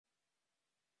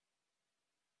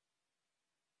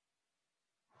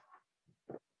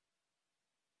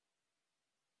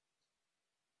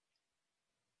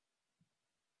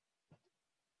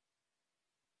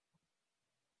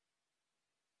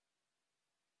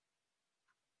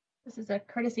This is a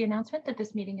courtesy announcement that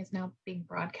this meeting is now being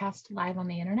broadcast live on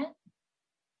the internet.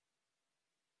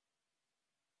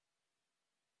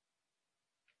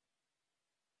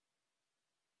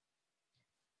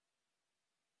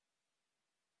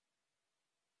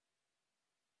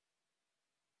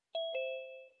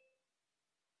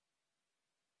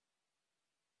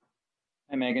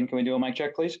 Hi, Megan. Can we do a mic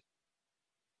check, please?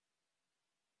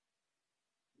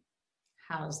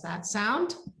 How's that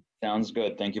sound? Sounds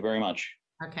good. Thank you very much.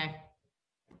 Okay.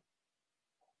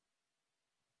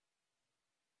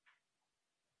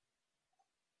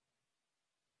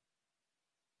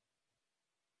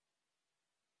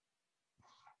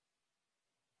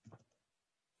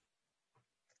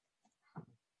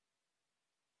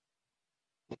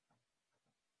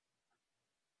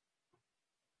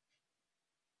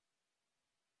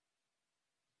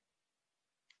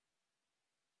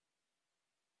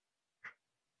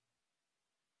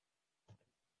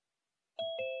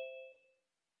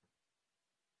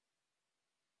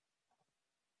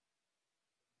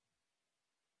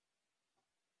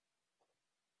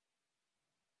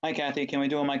 Hi, Kathy. Can we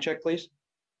do a mic check, please?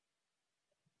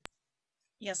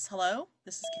 Yes, hello.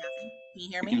 This is Kathy. Can you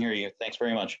hear We me? can hear you. Thanks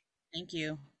very much. Thank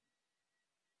you.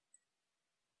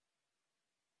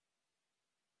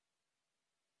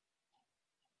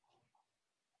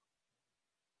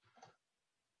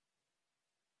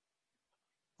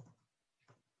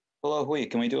 Hello, Hui.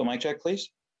 Can we do a mic check, please?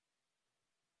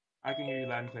 I can hear you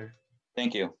loud and clear.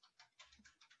 Thank you.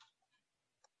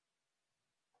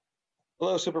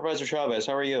 Hello, Supervisor Chavez.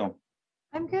 How are you?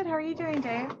 I'm good. How are you doing,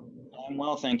 Dave? I'm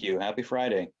well, thank you. Happy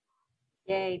Friday.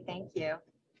 Yay, thank you.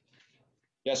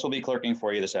 Jess will be clerking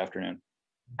for you this afternoon.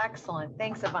 Excellent.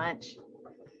 Thanks a bunch.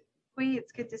 Hui,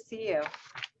 it's good to see you.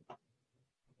 It's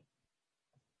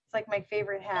like my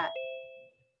favorite hat.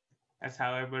 That's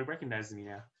how everybody recognizes me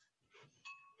now.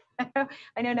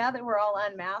 I know now that we're all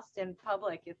unmasked in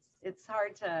public, it's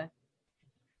hard to.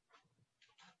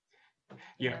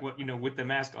 Yeah, well, you know, with the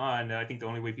mask on, I think the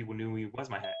only way people knew me was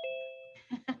my hat.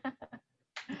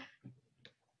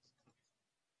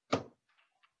 Good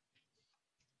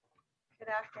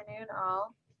afternoon,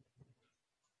 all.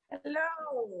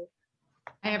 Hello.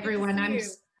 Hi, everyone. see you.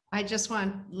 I just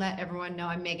want to let everyone know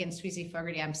I'm Megan Sweezy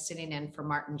Fogarty. I'm sitting in for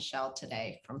Martin Shell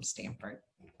today from Stanford.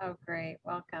 Oh, great.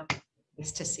 Welcome.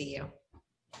 Nice to see you.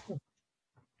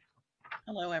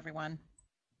 Hello, everyone.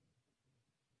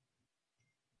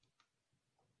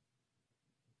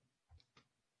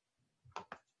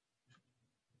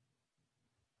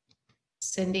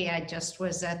 Cindy, I just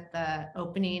was at the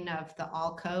opening of the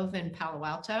Alcove in Palo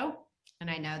Alto, and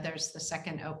I know there's the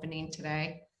second opening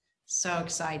today. So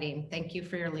exciting. Thank you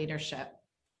for your leadership.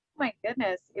 My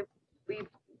goodness, if we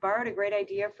borrowed a great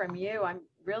idea from you, I'm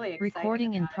really excited.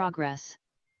 Recording in about it. progress.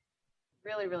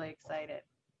 Really, really excited.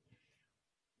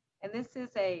 And this is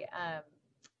a,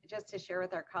 just to share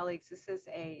with our colleagues, this is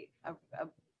a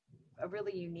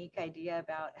really unique idea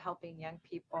about helping young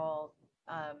people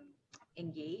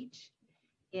engage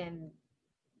in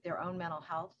their own mental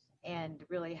health and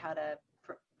really how to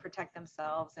protect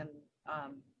themselves and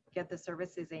get the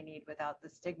services they need without the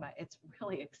stigma. It's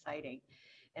really exciting.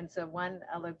 And so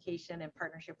a location in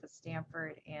partnership with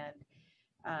Stanford and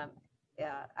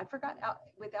yeah, I forgot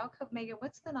with Alcove, Megan,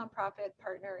 what's the nonprofit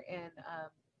partner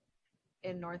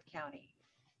in North County?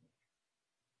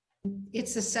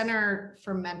 It's the Center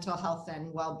for Mental Health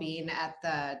and Wellbeing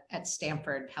at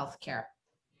Stanford Healthcare.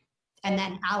 And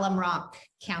then Alum Rock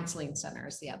Counseling Center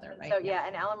is the other, right? So yeah,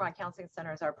 and Alum Rock Counseling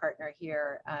Center is our partner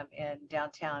here in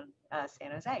downtown San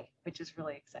Jose, which is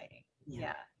really exciting.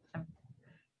 Yeah.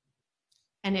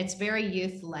 And it's very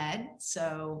youth led.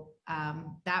 So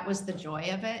that was the joy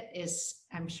of it. Is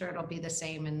I'm sure it'll be the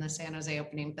same in the San Jose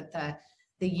opening, but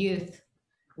the youth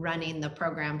running the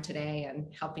program today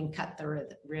and helping cut the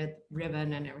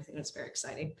ribbon and everything is very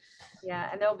exciting. Yeah,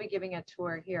 and they'll be giving a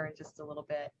tour here in just a little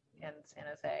bit in San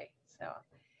Jose. So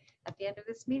at the end of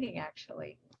this meeting,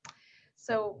 actually.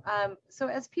 So, so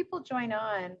as people join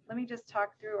on, let me just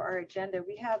talk through our agenda.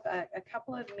 We have a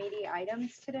couple of meaty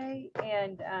items today,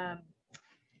 and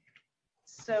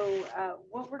so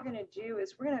what we're going to do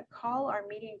is we're going to call our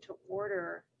meeting to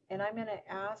order, and I'm going to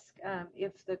ask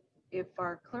if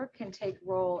our clerk can take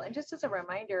roll. And just as a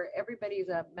reminder, everybody's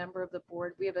a member of the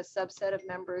board. We have a subset of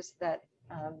members that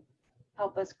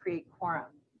help us create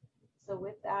quorum. So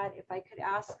with that, if I could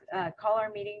ask, call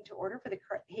our meeting to order for the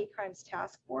Hate Crimes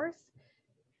Task Force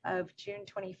of June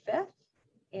 25th.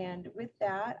 And with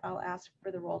that, I'll ask for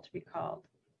the roll to be called.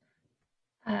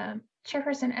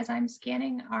 Chairperson, as I'm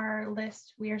scanning our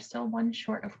list, we are still one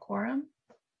short of quorum.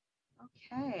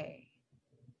 Okay.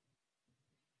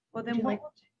 Well, then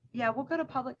Yeah, we'll go to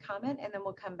public comment and then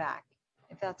we'll come back,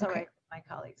 if that's all Okay. right with my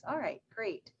colleagues. All right,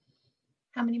 great.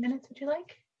 How many minutes would you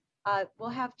like? We'll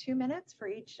have 2 minutes for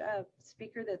each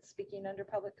speaker that's speaking under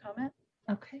public comment.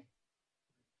 Okay.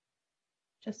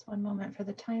 Just one moment for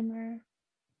the timer.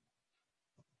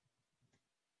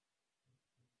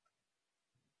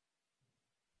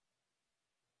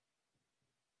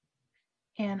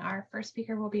 And our first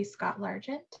speaker will be Scott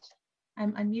Largent.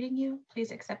 I'm unmuting you.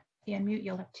 Please accept the unmute.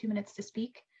 You'll have 2 minutes to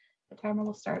speak. The timer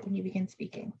will start when you begin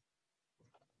speaking.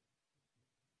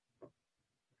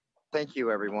 Thank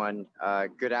you, everyone.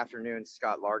 Good afternoon,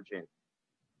 Scott Largent.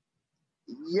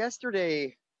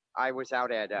 Yesterday, I was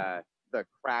out at the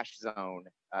crash zone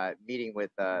meeting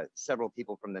with several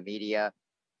people from the media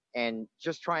and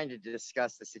just trying to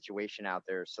discuss the situation out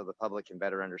there so the public can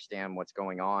better understand what's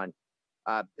going on.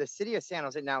 The city of San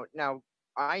Jose, now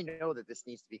I know that this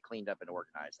needs to be cleaned up and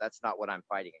organized. That's not what I'm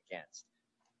fighting against.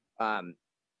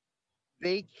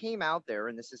 They came out there,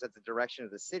 and this is at the direction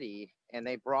of the city, and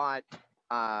they brought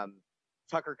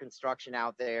Tucker Construction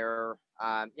out there.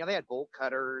 They had bolt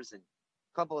cutters and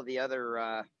a couple of the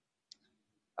other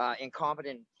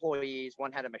incompetent employees.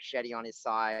 One had a machete on his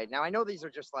side. Now, I know these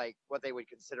are just like what they would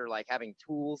consider like having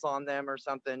tools on them or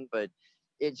something, but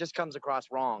it just comes across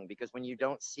wrong because when you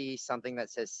don't see something that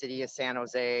says City of San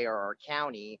Jose or our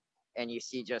county, and you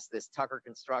see just this Tucker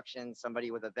Construction,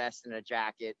 somebody with a vest and a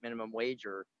jacket, minimum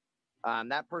wager,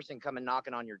 that person coming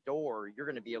knocking on your door, you're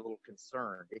going to be a little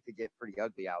concerned. It could get pretty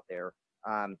ugly out there.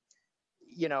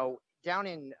 Down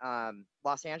in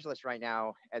Los Angeles right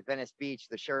now at Venice Beach,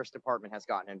 the sheriff's department has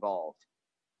gotten involved.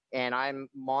 And I'm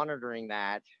monitoring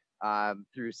that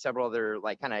through several other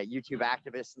like kind of YouTube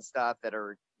activists and stuff that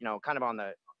are, kind of on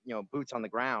the, boots on the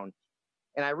ground.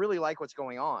 And I really like what's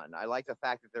going on. I like the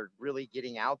fact that they're really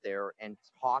getting out there and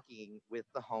talking with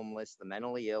the homeless, the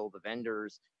mentally ill, the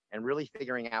vendors, and really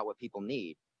figuring out what people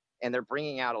need. And they're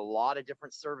bringing out a lot of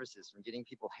different services, from getting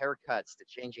people haircuts to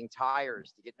changing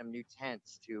tires to getting them new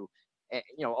tents to,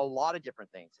 a lot of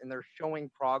different things. And they're showing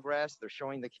progress. They're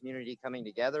showing the community coming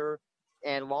together.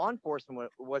 And law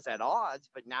enforcement was at odds,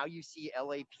 but now you see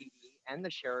LAPD and the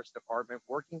sheriff's department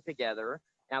working together.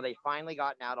 Now they finally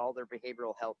gotten out all their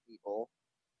behavioral health people,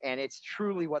 and it's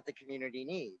truly what the community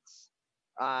needs.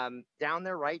 Down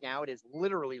there right now, it is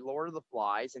literally Lord of the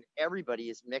Flies, and everybody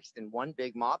is mixed in one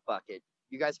big mop bucket.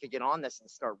 You guys could get on this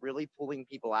and start really pulling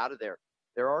people out of there.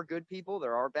 There are good people,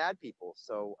 there are bad people.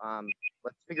 So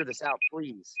let's figure this out,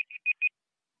 please.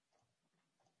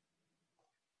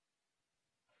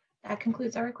 That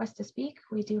concludes our request to speak.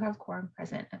 We do have quorum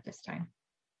present at this time.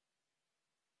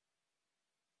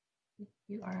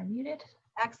 You are unmuted.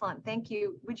 Excellent, thank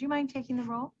you. Would you mind taking the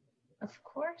roll? Of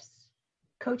course.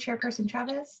 Co-chairperson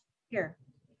Chavez, Here.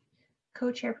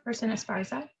 co-chairperson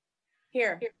Esparza,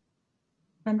 Here.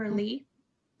 member Lee,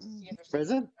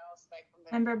 Present?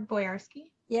 member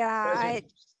Boyarsky, Yeah,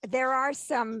 there are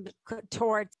some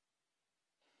towards.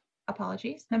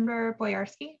 apologies, member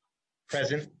Boyarsky,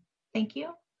 Present. thank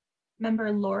you.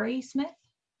 Member Lori Smith,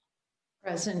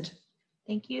 Present.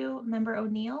 thank you. Member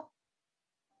O'Neill,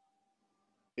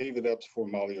 David Epps for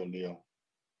Molly O'Neill.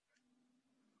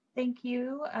 thank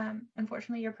you.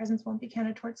 Unfortunately, your presence won't be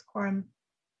counted towards quorum,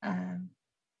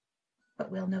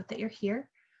 but we'll note that you're here.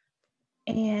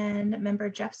 And member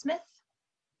Jeff Smith.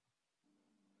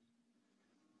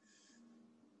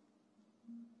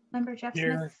 Member Jeff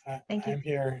Here, Smith. Thank you. I'm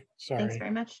here. Thanks Sorry.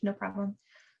 very much. No problem.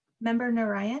 Member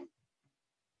Narayan.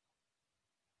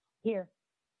 Here.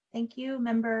 Thank you.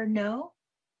 Member No.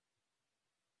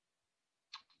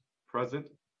 Present.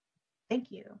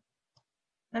 Thank you.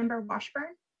 Member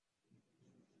Washburn.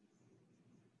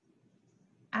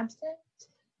 Absent.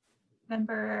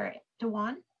 Member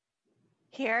Dewan.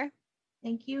 Here.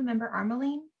 Thank you. Member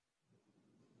Armeline.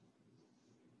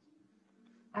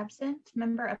 Absent.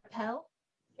 Member Appel.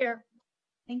 Here.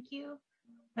 Thank you.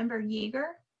 Member Yeager.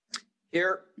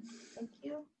 Here. Thank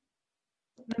you.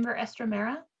 Member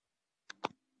Estromera.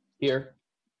 Here.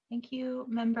 Thank you.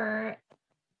 Member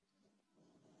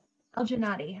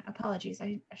Elginati. Apologies.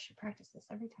 I should practice this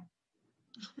every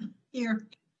time. Here.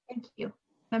 Thank you.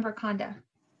 Member Conda.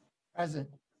 Present.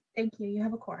 Thank you. You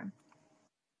have a quorum.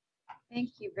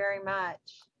 Thank you very much.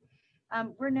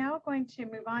 We're now going to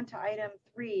move on to item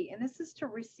 3, and this is to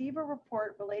receive a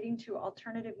report relating to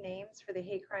alternative names for the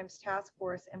Hate Crimes Task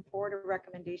Force and forward a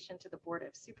recommendation to the Board of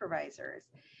Supervisors.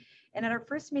 And at our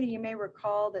first meeting, you may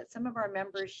recall that some of our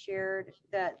members shared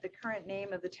that the current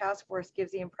name of the task force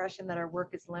gives the impression that our work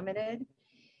is limited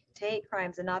to hate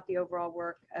crimes and not the overall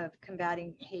work of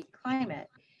combating hate climate.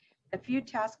 A few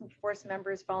task force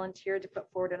members volunteered to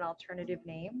put forward an alternative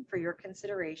name for your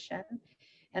consideration.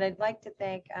 And I'd like to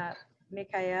thank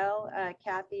Mikhail,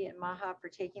 Kathy, and Maha for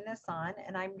taking this on.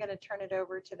 And I'm going to turn it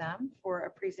over to them for a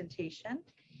presentation,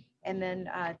 and then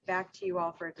back to you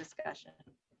all for a discussion.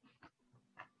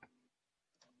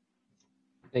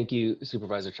 Thank you,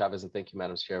 Supervisor Chavez, and thank you,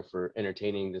 Madam Chair, for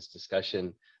entertaining this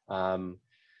discussion. I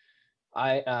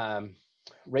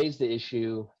raised the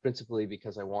issue principally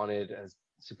because I wanted, as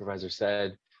Supervisor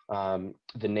said,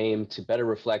 the name to better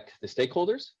reflect the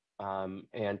stakeholders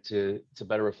and to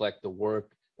better reflect the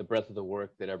work, the breadth of the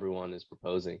work that everyone is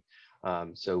proposing.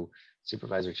 So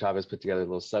Supervisor Chavez put together a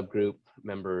little subgroup.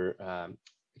 Member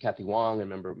Kathy Wong and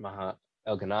Member Maha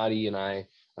El-Ghanati and I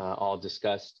all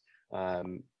discussed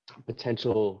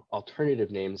potential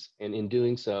alternative names. And in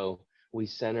doing so, we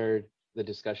centered the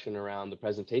discussion around the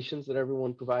presentations that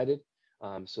everyone provided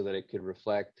so that it could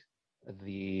reflect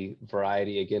the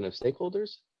variety, again, of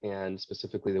stakeholders and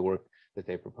specifically the work that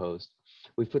they proposed.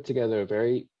 We've put together a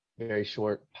very, very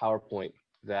short PowerPoint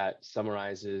that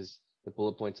summarizes the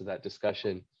bullet points of that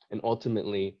discussion. And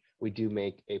ultimately, we do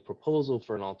make a proposal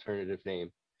for an alternative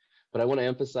name. But I want to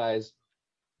emphasize,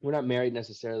 we're not married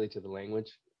necessarily to the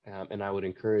language, and I would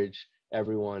encourage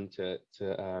everyone to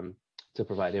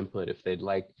provide input if they'd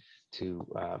like to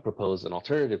propose an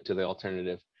alternative to the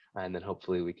alternative, and then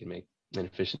hopefully we can make an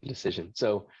efficient decision.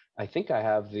 So I think I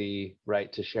have the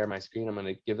right to share my screen. I'm going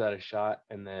to give that a shot,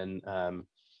 and then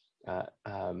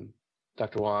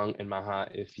Dr. Wong and Maha,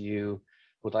 if you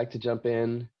would like to jump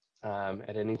in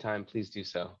at any time, please do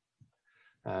so.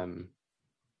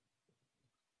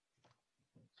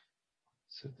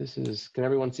 So this is, can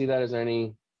everyone see that? Is there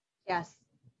any? Yes.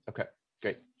 Okay,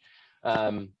 great.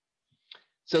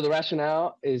 So the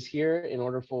rationale is here. In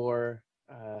order for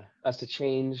us to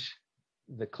change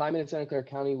the climate in Santa Clara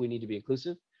County, we need to be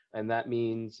inclusive. And that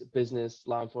means business,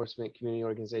 law enforcement, community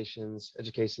organizations,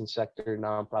 education sector,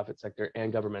 nonprofit sector,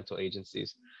 and governmental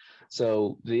agencies.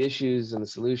 So the issues and the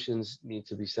solutions need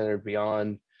to be centered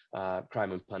beyond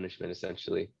crime and punishment,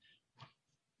 essentially.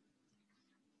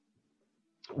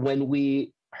 When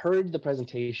we heard the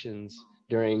presentations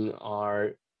during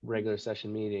our regular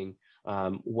session meeting,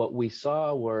 what we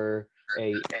saw were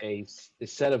a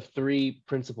set of three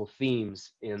principal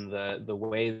themes in the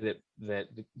way that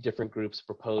the different groups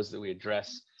proposed that we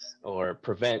address or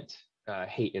prevent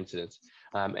hate incidents.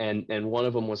 And one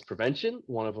of them was prevention,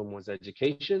 one of them was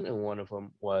education, and one of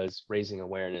them was raising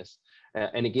awareness.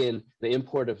 And again, the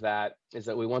import of that is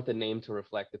that we want the name to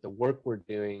reflect that the work we're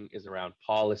doing is around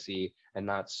policy and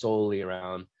not solely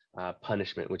around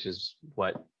punishment, which is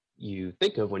what you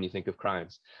think of when you think of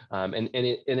crimes. And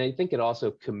I think it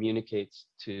also communicates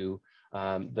to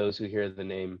those who hear the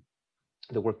name,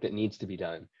 the work that needs to be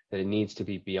done, that it needs to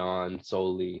be beyond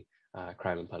solely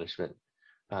crime and punishment.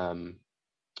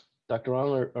 Dr.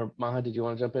 Wong or Maha, did you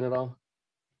want to jump in at all?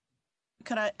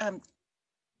 Could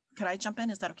I jump in?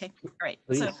 Is that okay? Great.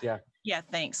 Please, So, yeah. yeah,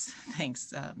 thanks,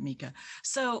 Mika.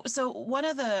 So one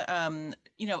of the,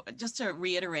 just to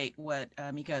reiterate what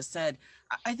Mika said,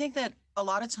 I think that a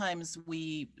lot of times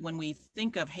when we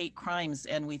think of hate crimes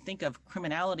and we think of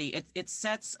criminality, it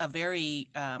sets a very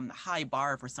high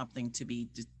bar for something to be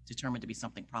determined to be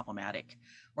something problematic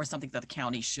or something that the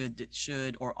county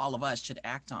should or all of us should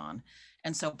act on.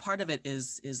 And so part of it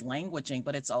is languaging,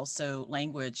 but it's also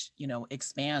language,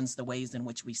 expands the ways in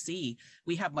which we see.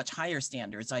 We have much higher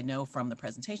standards. I know from the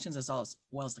presentations as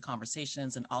well as the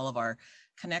conversations and all of our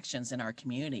connections in our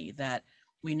community that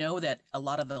we know that a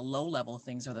lot of the low level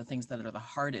things are the things that are the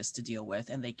hardest to deal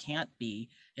with, and they can't be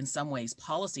in some ways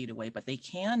policyed away, but they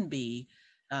can be,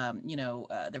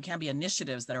 there can be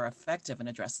initiatives that are effective in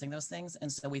addressing those things.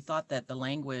 And so we thought that the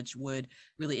language would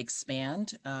really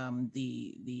expand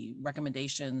the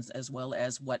recommendations as well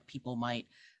as what people might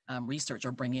research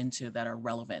or bring into that are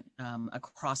relevant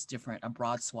across a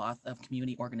broad swath of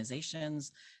community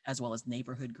organizations, as well as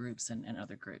neighborhood groups and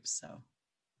other groups. So.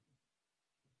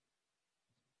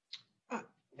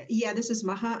 Yeah, this is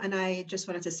Maha, and I just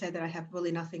wanted to say that I have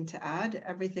really nothing to add.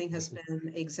 Everything has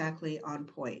been exactly on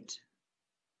point.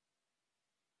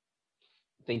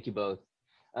 Thank you both.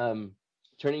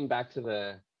 Turning back to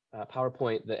the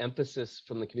PowerPoint, the emphasis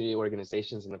from the community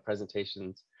organizations and the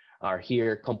presentations are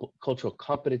here: cultural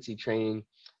competency training,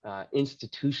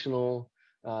 institutional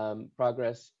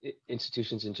progress.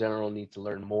 Institutions in general need to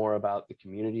learn more about the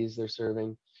communities they're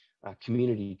serving.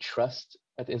 Community trust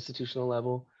at the institutional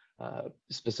level,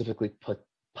 specifically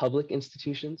public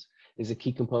institutions, is a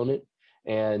key component,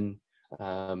 and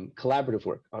collaborative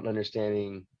work on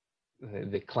understanding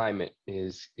the climate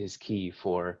is key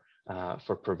for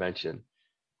prevention.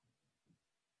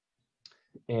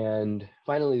 And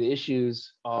finally, the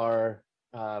issues are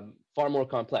far more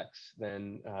complex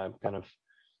than kind of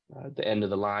the end of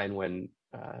the line when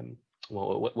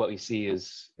what we see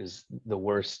is the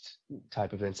worst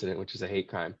type of incident, which is a hate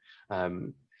crime.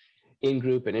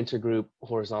 In-group and intergroup,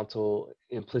 horizontal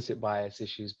implicit bias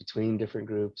issues between different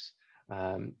groups.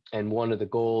 And one of the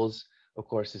goals, of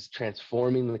course, is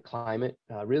transforming the climate,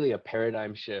 really a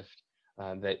paradigm shift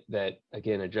that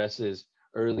again addresses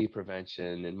early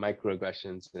prevention and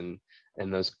microaggressions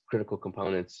and those critical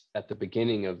components at the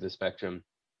beginning of the spectrum,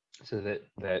 so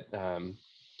that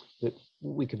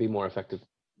we could be more effective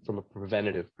from a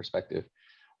preventative perspective.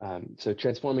 So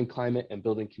transforming climate and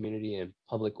building community and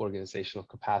public organizational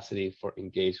capacity for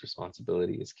engaged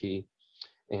responsibility is key,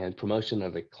 and promotion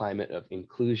of a climate of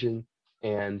inclusion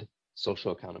and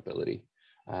social accountability.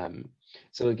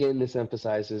 So again, this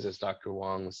emphasizes, as Dr.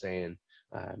 Wong was saying,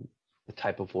 the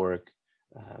type of work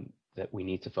that we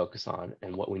need to focus on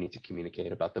and what we need to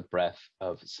communicate about the breadth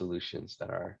of solutions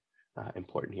that are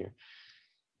important here.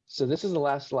 So this is the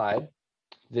last slide.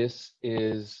 This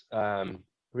is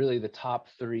really the top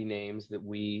 3 names that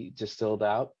we distilled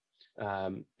out,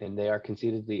 and they are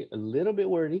conceitedly a little bit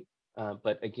wordy,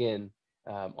 but again,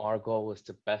 our goal was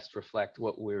to best reflect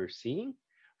what we were seeing,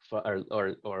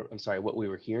 or I'm sorry, what we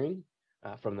were hearing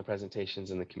from the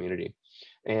presentations in the community.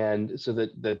 And so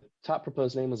the top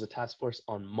proposed name was a task force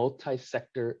on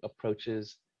multi-sector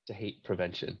approaches to hate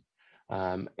prevention.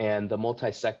 And the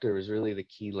multi-sector is really the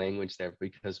key language there,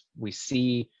 because we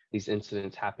see these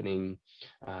incidents happening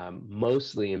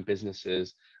mostly in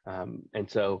businesses. And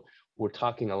so we're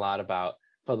talking a lot about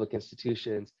public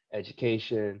institutions,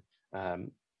 education,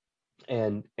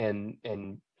 and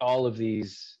all of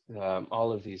these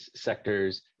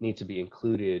sectors need to be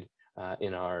included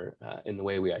in the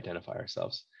way we identify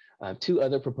ourselves. 2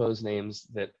 other proposed names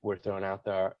that were thrown out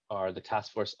there are the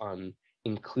Task Force on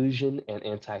Inclusion and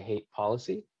Anti-Hate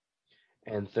Policy,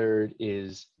 and third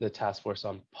is the Task Force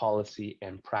on Policy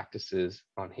and Practices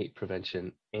on Hate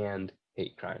Prevention and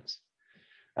Hate Crimes.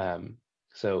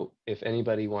 So if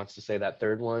anybody wants to say that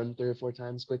third one 3 or 4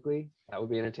 times quickly, that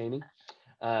would be entertaining.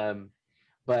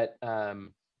 But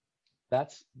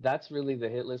that's really the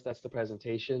hit list. That's the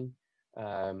presentation.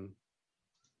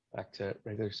 Back to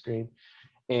regular screen.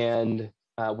 And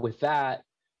with that,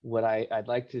 what I'd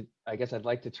like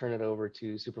to turn it over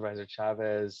to Supervisor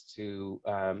Chavez to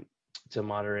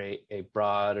moderate a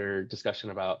broader discussion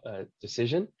about a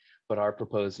decision. But our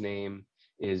proposed name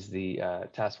is the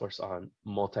Task Force on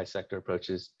Multi-Sector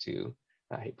Approaches to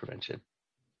Hate Prevention.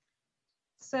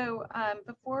 So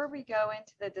before we go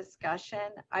into the discussion,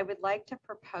 I would like to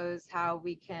propose how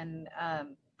we can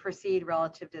proceed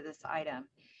relative to this item.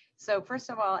 So first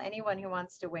of all, anyone who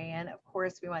wants to weigh in, of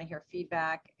course, we want to hear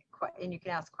feedback, and you can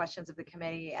ask questions of the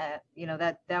committee.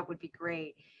 That would be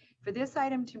great. For this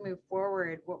item to move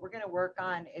forward, what we're going to work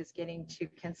on is getting to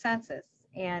consensus.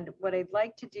 And what I'd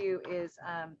like to do is,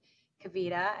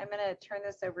 Kavita, I'm going to turn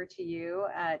this over to you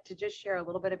to just share a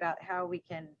little bit about how we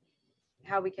can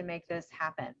make this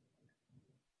happen.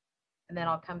 And then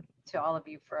I'll come to all of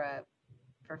you for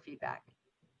feedback.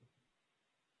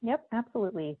 Yep,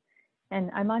 absolutely. And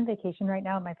I'm on vacation right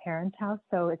now at my parents' house.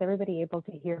 So is everybody able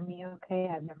to hear me okay?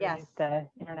 I've never used the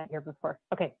internet here before.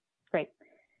 Okay, great.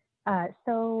 All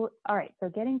right, so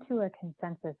getting to a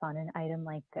consensus on an item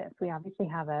like this, we obviously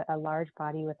have a large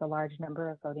body with a large number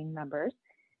of voting members.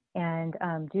 And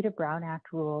due to Brown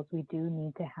Act rules, we do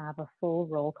need to have a full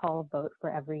roll call vote for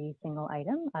every single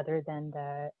item, other than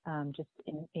the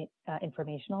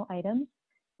informational items,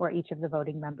 where each of the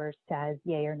voting members says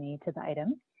yay or nay to the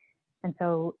item. And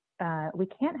so we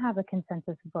can't have a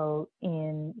consensus vote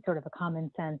in sort of a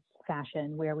common sense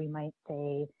fashion where we might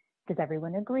say, does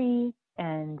everyone agree?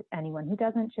 And anyone who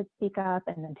doesn't should speak up,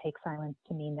 and then take silence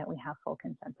to mean that we have full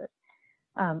consensus.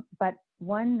 But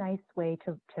one nice way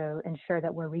to ensure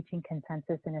that we're reaching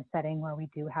consensus in a setting where we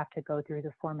do have to go through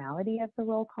the formality of the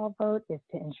roll call vote is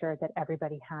to ensure that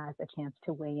everybody has a chance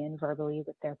to weigh in verbally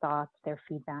with their thoughts, their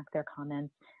feedback, their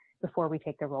comments before we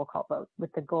take the roll call vote,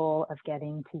 with the goal of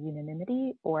getting to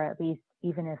unanimity, or at least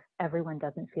even if everyone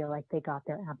doesn't feel like they got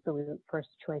their absolute first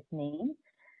choice name,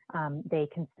 they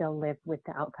can still live with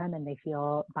the outcome and they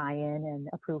feel buy-in and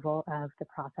approval of the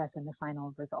process and the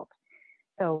final result.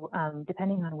 So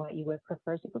depending on what you would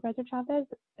prefer, Supervisor Chavez,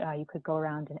 you could go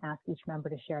around and ask each member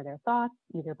to share their thoughts,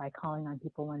 either by calling on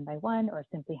people one by one, or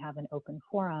simply have an open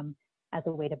forum as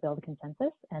a way to build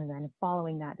consensus, and then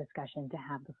following that discussion to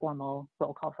have the formal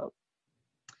roll call vote.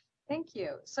 Thank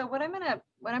you. So what I'm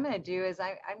gonna do is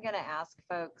I'm gonna ask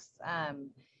folks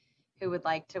who would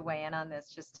like to weigh in on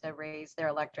this just to raise their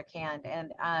electric hand,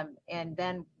 and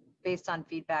then based on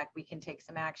feedback we can take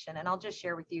some action. And I'll just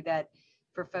share with you that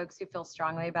for folks who feel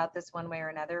strongly about this one way or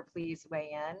another, please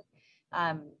weigh in.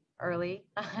 early.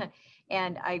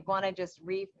 And I want to just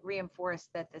reinforce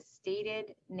that the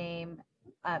stated name,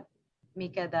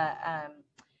 Mika,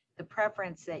 the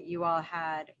preference that you all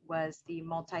had was the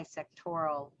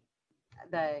multi-sectoral,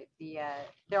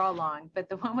 they're all long, but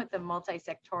the one with the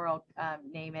multi-sectoral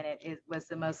name in it was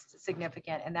the most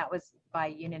significant, and that was by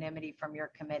unanimity from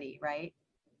your committee, right?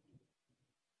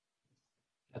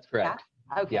 That's correct.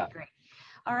 Yeah? Okay, Yeah. great.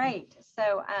 All right,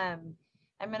 so I'm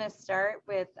going to start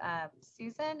with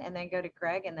Susan and then go to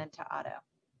Greg and then to Otto.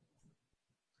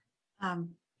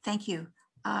 Thank you.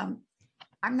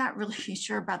 I'm not really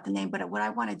sure about the name, but what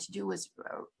I wanted to do was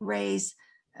raise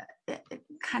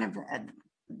kind of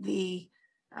the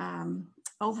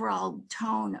overall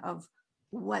tone of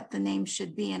what the name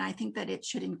should be. And I think that it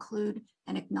should include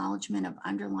an acknowledgement of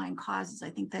underlying causes. I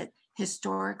think that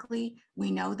historically, we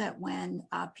know that when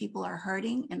people are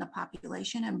hurting in the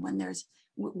population and when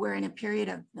we're in a period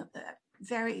of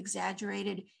very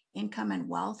exaggerated income and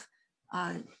wealth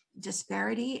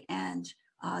disparity, and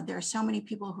there are so many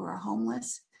people who are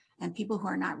homeless and people who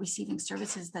are not receiving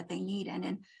services that they need. And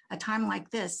in a time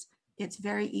like this, it's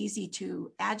very easy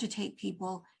to agitate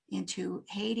people into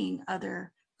hating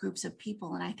other groups of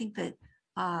people. And I think that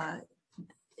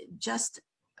just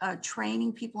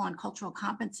training people on cultural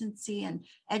competency and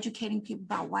educating people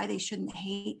about why they shouldn't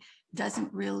hate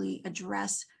doesn't really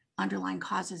address underlying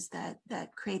causes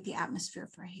that create the atmosphere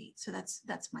for hate. So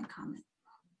that's my comment.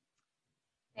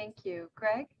 Thank you.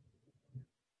 Greg?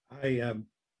 I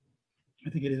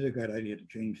think it is a good idea to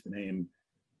change the name.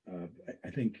 I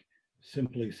think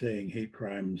simply saying hate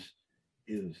crimes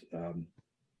is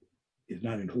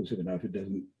not inclusive enough. It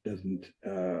doesn't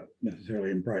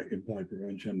necessarily imply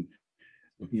prevention,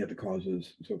 looking at the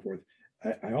causes and so forth.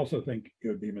 I also think it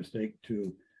would be a mistake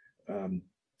to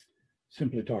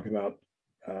simply talk about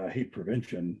hate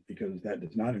prevention, because that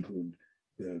does not include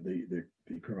the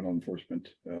criminal enforcement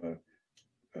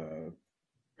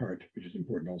part, which is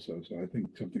important also. So I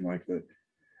think something like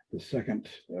the second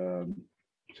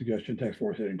suggestion, task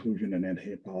force hate inclusion and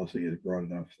anti-hate policy, is broad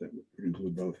enough that would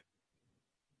include both.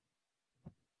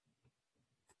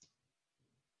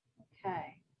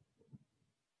 Okay.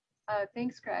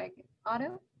 Thanks, Greg.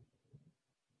 Otto?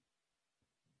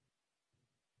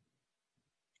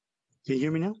 Can you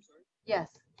hear me now? Yes.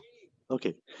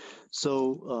 Okay.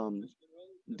 So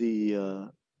the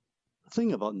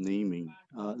thing about naming,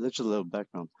 that's just a little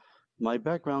background. My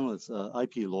background is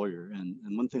IP lawyer, and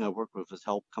one thing I work with is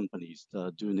help companies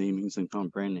do namings and kind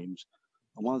of brand names.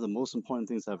 And one of the most important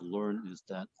things I've learned is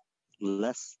that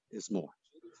less is more.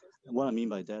 And what I mean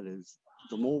by that is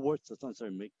the more words does not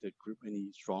necessarily make the group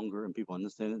any stronger and people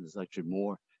understand it. It's actually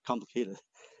more complicated.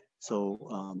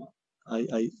 So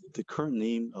the current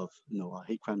name of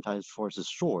hate crime task force is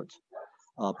short,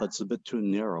 but it's a bit too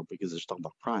narrow because it's talking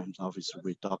about crimes. Obviously,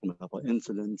 we're talking about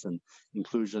incidents and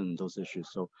inclusion and those issues.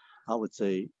 So I would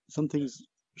say some things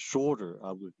shorter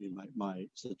would be my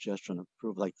suggestion of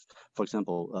proof, like, for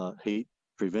example, hate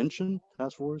prevention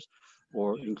task force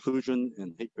or inclusion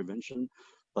and hate prevention.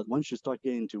 But once you start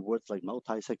getting into words like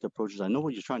multi-sector approaches, I know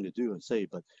what you're trying to do and say,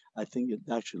 but I think it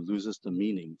actually loses the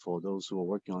meaning for those who are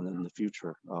working on it in the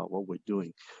future, what we're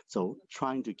doing. So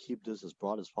trying to keep this as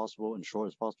broad as possible and short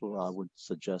as possible, I would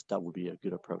suggest that would be a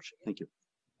good approach. Thank you.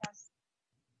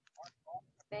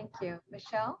 Thank you.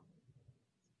 Michelle?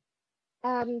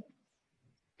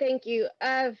 Thank you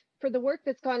for the work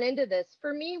that's gone into this.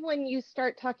 For me, when you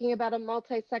start talking about a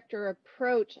multi-sector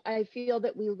approach, I feel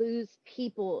that we lose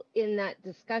people in that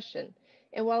discussion.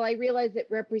 And while I realize it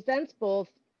represents both,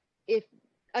 if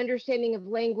understanding of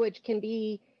language can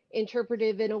be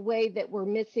interpretive in a way that we're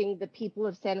missing the people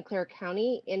of Santa Clara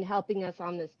County in helping us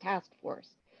on this task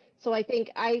force. So I think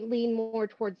I lean more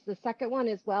towards the second one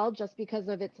as well, just because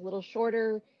of it's a little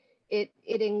shorter,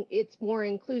 it's more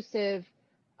inclusive.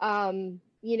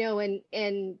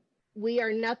 And we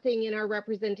are nothing in our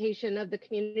representation of the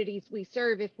communities we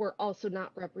serve if we're also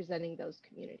not representing those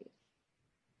communities.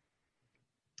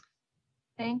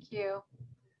 Thank you.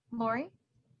 Lori?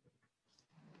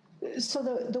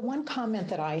 So the one comment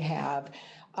that I have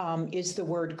is the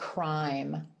word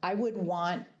crime. I would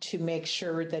want to make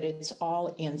sure that it's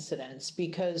all incidents,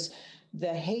 because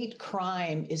the hate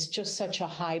crime is just such a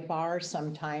high bar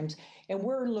sometimes, and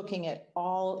we're looking at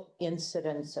all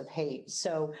incidents of hate.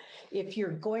 So if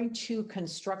you're going to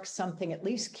construct something, at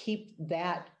least keep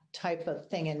that type of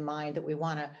thing in mind, that we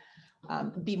want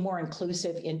to be more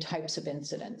inclusive in types of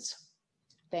incidents.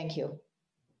 Thank you.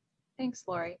 Thanks,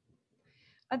 Lori.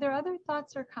 Are there other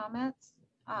thoughts or comments?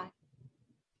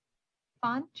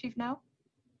 Fawn, Chief No?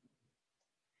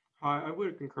 I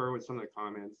would concur with some of the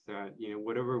comments that,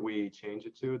 whatever we change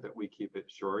it to, that we keep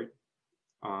it short.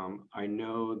 I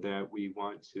know that we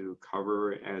want to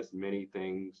cover as many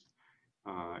things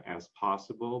as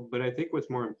possible, but I think what's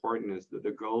more important is that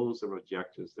the goals and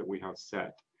objectives that we have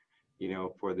set,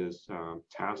 for this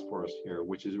task force here,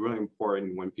 which is really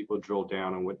important when people drill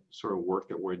down on what sort of work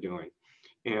that we're doing.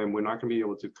 And we're not going to be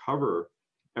able to cover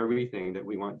everything that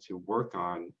we want to work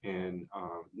on in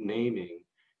naming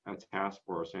a task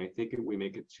force. And I think if we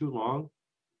make it too long,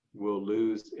 we'll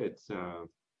lose its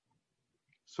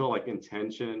sort of like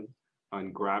intention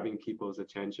on grabbing people's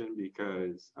attention,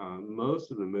 because most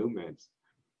of the movements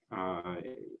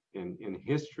in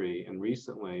history and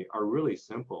recently are really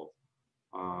simple.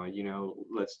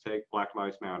 Let's take Black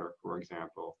Lives Matter, for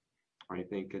example. I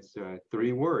think it's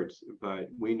 3 words, but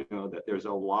we know that there's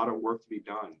a lot of work to be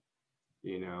done,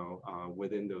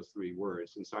 within those 3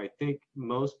 words. And so I think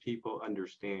most people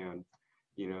understand,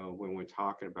 when we're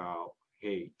talking about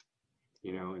hate,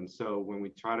 and so when we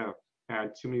try to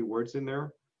add too many words in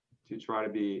there to try to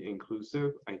be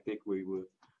inclusive, I think we would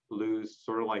lose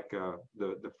sort of like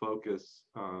the focus,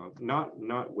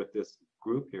 not with this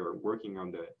group here working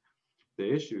on the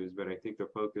issues, but I think the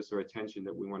focus or attention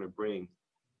that we want to bring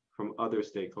from other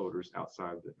stakeholders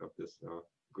outside of this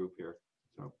group here.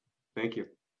 So thank you.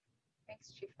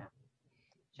 Thanks, Chief.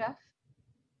 Jeff?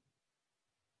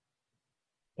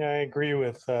 Yeah, I agree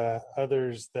with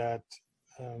others that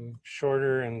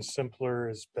shorter and simpler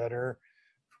is better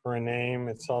for a name.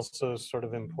 It's also sort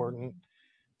of important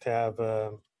to have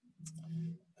a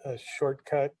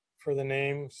shortcut for the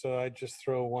name. So I just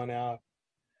throw one out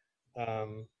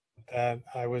that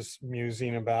I was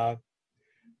musing about,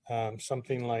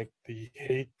 something like the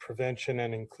Hate Prevention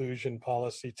and Inclusion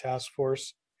Policy Task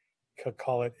Force, could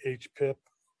call it HPIP.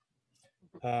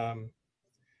 I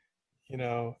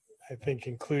think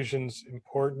inclusion's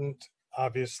important.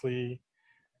 Obviously,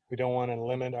 we don't want to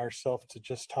limit ourselves to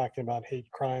just talking about hate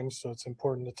crimes, so it's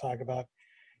important to talk about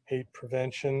hate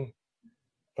prevention.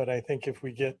 But I think if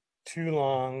we get too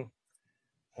long,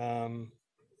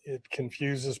 it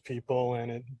confuses people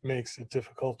and it makes it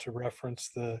difficult to reference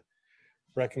the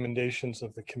recommendations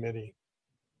of the committee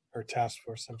or task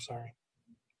force, I'm sorry.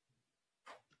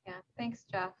 Yeah, thanks,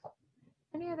 Jeff.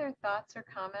 Any other thoughts or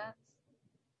comments?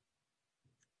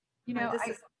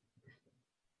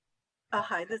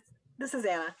 Hi, this is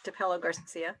Anna DePello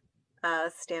Garcia,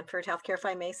 Stanford Healthcare, if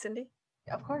I may, Cindy.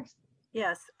 Of course.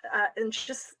 Yes, and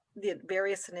just the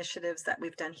various initiatives that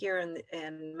we've done here,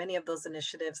 and many of those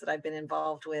initiatives that I've been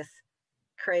involved with,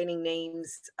 creating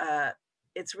names.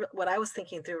 What I was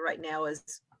thinking through right now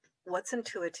is what's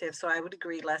intuitive. So I would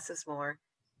agree, less is more,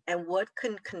 and what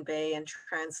can convey and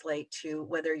translate to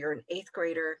whether you're an 8th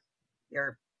grader,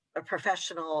 you're a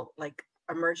professional, like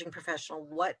emerging professional,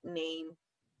 what name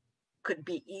could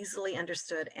be easily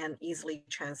understood and easily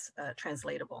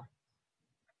translatable.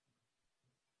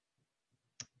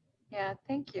 Yeah,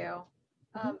 thank you.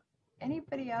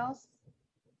 Anybody else?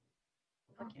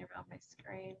 Looking around my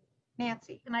screen.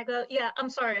 Nancy. Can I go? Yeah, I'm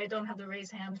sorry, I don't have the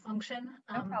raise hand function.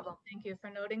 No problem. Thank you for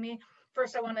noting me.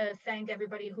 First, I want to thank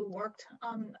everybody who worked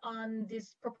on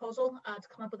this proposal to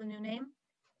come up with a new name.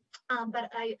 But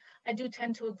I do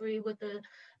tend to agree with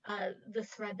the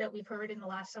thread that we've heard in the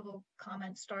last several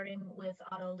comments, starting with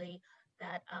Otto Lee,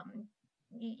 that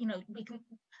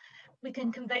we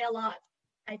can convey a lot,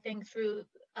 I think, through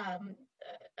a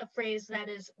phrase that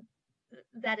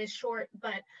is short,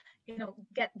 but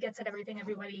gets at everything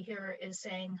everybody here is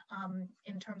saying,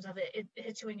 in terms of it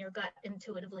hits you in your gut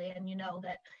intuitively, and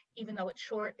that even though it's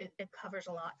short, it covers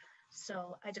a lot.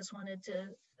 So I just wanted to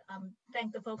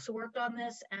thank the folks who worked on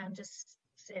this and just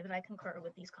say that I concur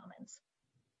with these comments.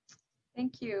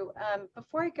 Thank you.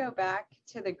 Before I go back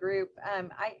to the group,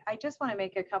 I just want to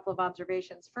make a couple of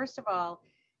observations. First of all,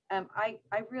 I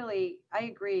agree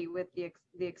with the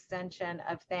extension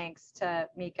of thanks to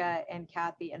Mika and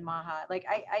Kathy and Maha. Like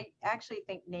I actually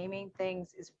think naming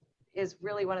things is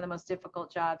really one of the most difficult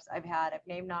jobs I've had. I've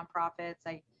named nonprofits.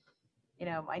 I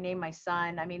named my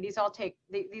son. I mean, these all take,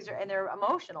 these are, and they're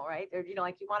emotional, right? They're,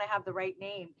 like you want to have the right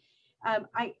name.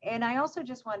 I also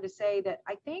just wanted to say that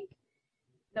I think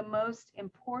the most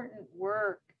important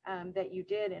work that you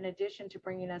did, in addition to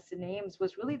bringing us the names,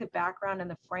 was really the background and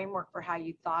the framework for how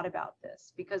you thought about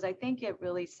this, because I think it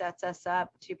really sets us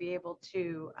up to be able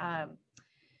to,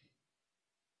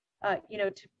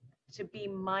 to be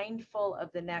mindful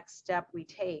of the next step we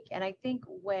take. And I think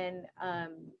when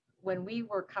we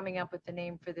were coming up with the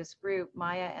name for this group,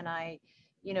 Maya and I,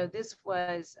 this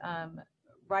was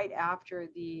right after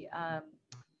the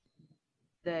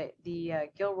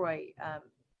Gilroy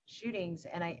shootings,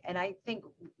 and I think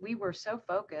we were so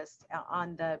focused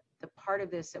on the part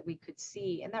of this that we could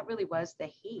see, and that really was the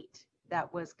hate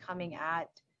that was coming at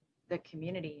the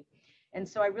community. And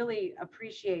so I really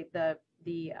appreciate the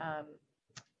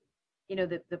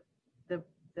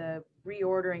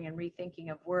reordering and rethinking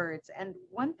of words. And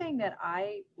one thing that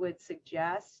I would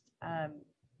suggest, I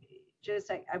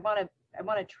want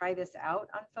to try this out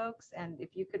on folks, and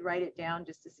if you could write it down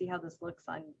just to see how this looks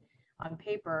on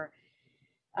paper.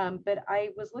 But I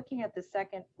was looking at the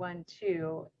second one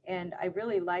too, and I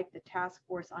really like the task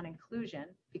force on inclusion,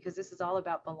 because this is all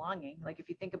about belonging. Like if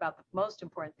you think about the most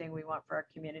important thing we want for our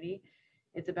community,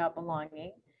 it's about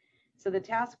belonging. So the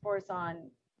task force on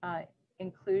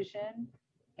inclusion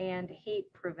and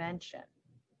hate prevention.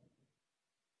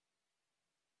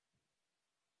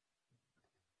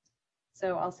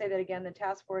 So I'll say that again, the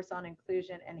task force on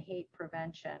inclusion and hate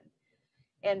prevention.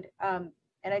 And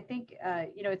I think,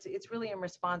 it's really in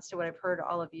response to what I've heard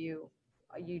all of you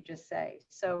just say.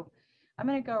 So I'm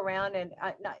going to go around and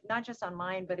not just on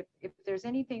mine, but if there's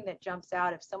anything that jumps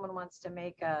out, if someone wants to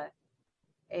make a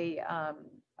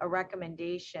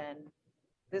recommendation,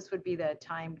 this would be the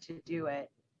time to do it.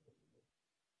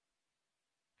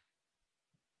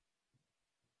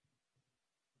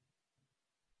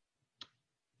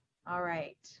 All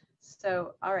right.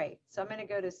 So I'm going to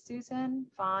go to Susan,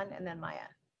 Fawn, and then Maya,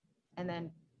 and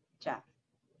then Jeff.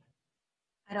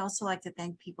 I'd also like to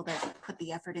thank people that put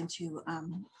the effort into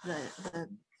the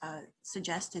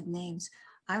suggested names.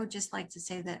 I would just like to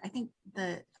say that I think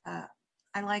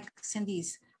I like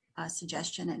Cindy's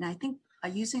suggestion, and I think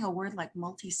using a word like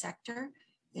multi-sector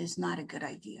is not a good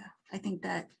idea. I think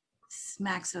that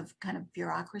smacks of kind of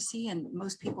bureaucracy, and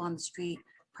most people on the street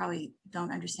probably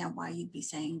don't understand why you'd be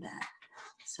saying that.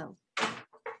 So.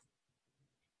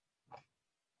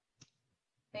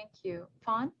 Thank you.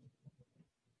 Fawn?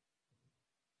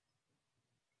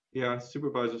 Yeah,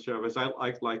 Supervisor Chavez,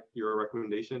 I like your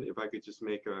recommendation. If I could just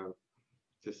make a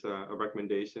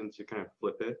recommendation to kind of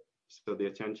flip it. So the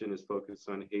attention is focused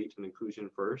on hate and inclusion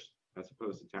first, as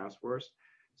opposed to task force.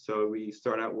 So we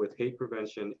start out with hate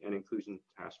prevention and inclusion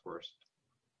task force.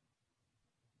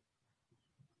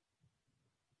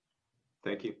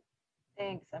 Thank you.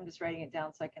 Thanks. I'm just writing it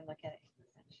down so I can look at it.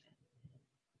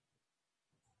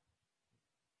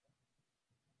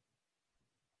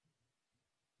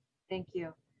 Thank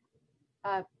you.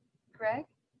 Greg?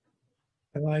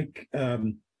 I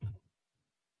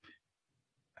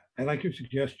like your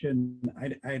suggestion.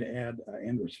 I'd add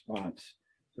and response.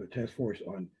 So task force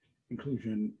on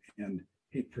inclusion and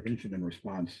hate prevention and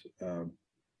response.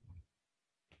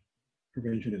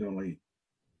 Prevention is only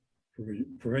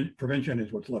prevention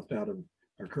is what's left out of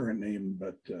our current name,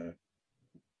 but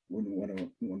wouldn't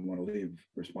want to leave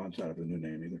response out of the new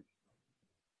name either.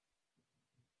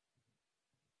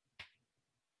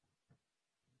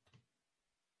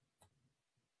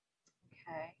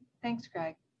 Okay, thanks,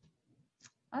 Greg.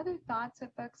 Other thoughts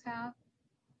that folks have?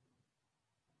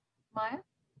 Maya?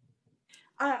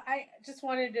 I just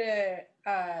wanted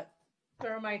to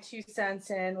throw my 2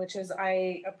 cents in, which is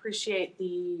I appreciate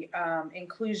the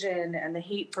inclusion and the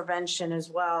hate prevention as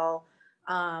well,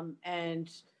 and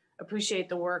appreciate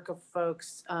the work of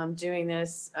folks doing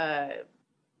this. The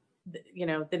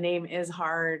name is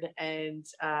hard, and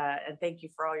thank you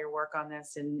for all your work on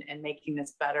this and making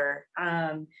this better.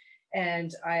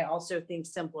 And I also think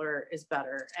simpler is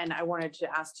better. And I wanted to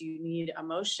ask, do you need a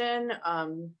motion,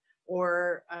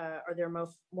 or are there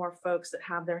more folks that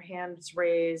have their hands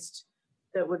raised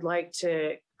that would like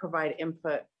to provide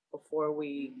input before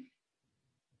we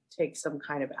take some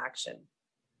kind of action?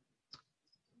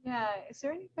 Yeah, is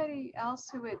there anybody else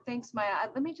who would, thanks Maya.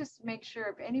 Let me just make sure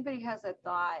if anybody has a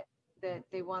thought that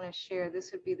they want to share,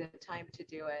 this would be the time to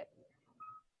do it.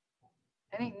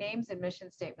 I think names and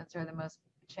mission statements are the most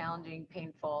challenging,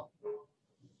 painful.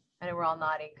 I know we're all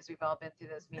nodding because we've all been through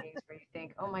those meetings where you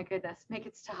think, oh my goodness, make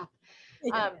it stop.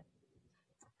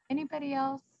 Anybody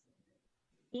else?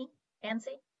 Me,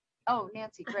 Nancy? Oh,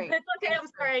 Nancy, great. It's okay, I'm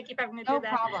sorry, I keep having to do that. No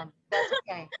problem, that's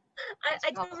okay.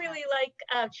 I do really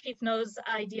like Chief No's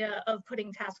idea of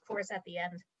putting task force at the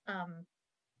end,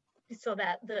 so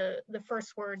that the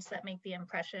first words that make the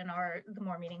impression are the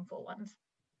more meaningful ones.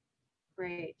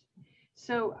 Great.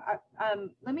 So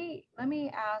let me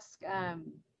ask,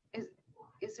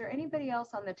 is there anybody else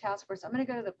on the task force? I'm going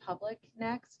to go to the public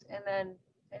next, and then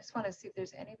I just want to see if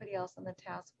there's anybody else on the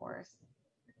task force.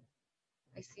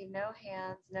 I see no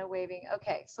hands, no waving.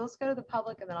 Okay, so let's go to the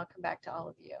public, and then I'll come back to all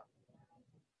of you.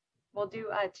 We'll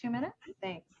do 2 minutes.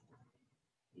 Thanks.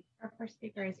 Our first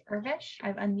speaker is Urvish.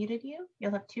 I've unmuted you.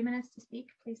 You'll have 2 minutes to speak.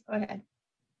 Please go ahead.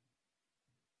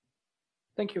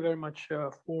 Thank you very much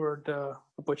for the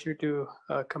opportunity to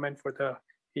come in for the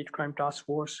Hate Crime Task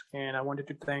Force. And I wanted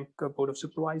to thank Board of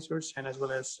Supervisors and as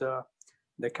well as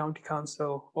the county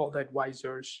council, all the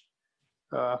advisors,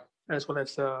 as well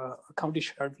as county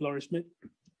sheriff Laurie Smith.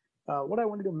 What I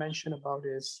wanted to mention about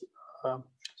is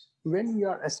when we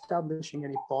are establishing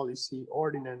any policy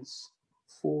ordinance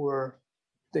for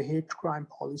the hate crime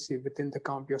policy within the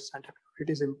county of Santa Clara, it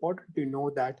is important to know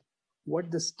that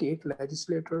what the state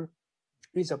legislator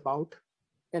is about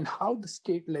and how the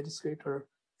state legislator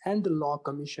and the law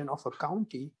commission of a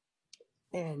county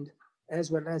and as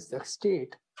well as the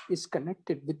state is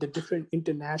connected with the different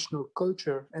international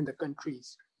culture and the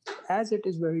countries, as it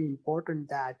is very important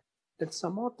that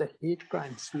some of the hate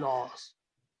crimes laws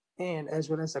and as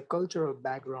well as a cultural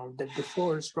background that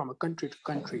differs from a country to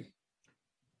country.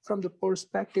 From the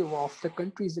perspective of the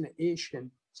countries in the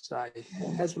Asian side,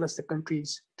 as well as the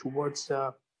countries towards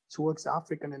the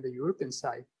African and the European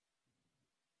side,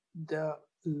 the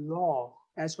law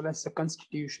as well as the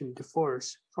Constitution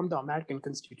differs from the American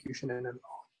Constitution and the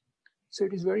law. So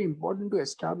it is very important to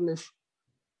establish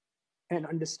and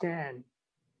understand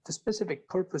the specific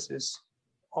purposes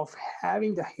of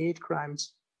having the hate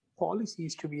crimes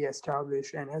policies to be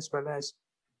established, and as well as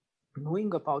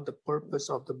knowing about the purpose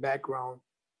of the background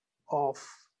of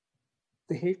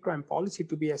the hate crime policy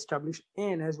to be established,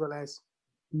 and as well as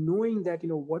knowing that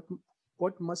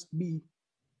what must be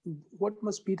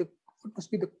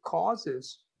the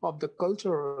causes of the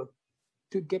culture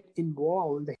to get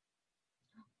involved.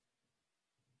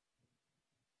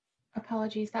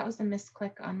 Apologies, that was a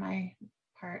misclick on my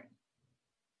part.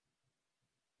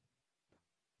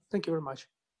 Thank you very much.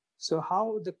 So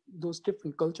how those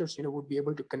different cultures, would be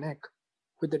able to connect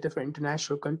with the different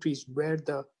international countries where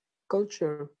the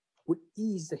culture would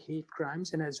ease the hate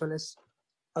crimes and as well as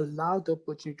allow the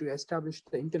opportunity to establish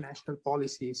the international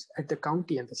policies at the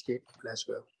county and the state level as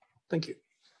well. Thank you.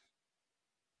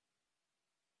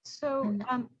 So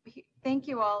thank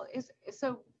you all.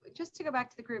 So just to go back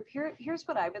to the group, here's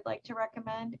what I would like to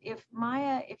recommend. If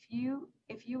Maya, if you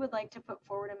would like to put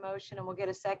forward a motion, and we'll get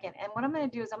a second. And what I'm going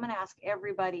to do is I'm going to ask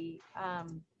everybody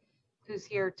who's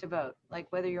here to vote, like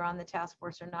whether you're on the task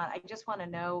force or not. I just want to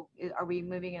know, are we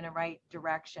moving in the right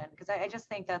direction? Because I just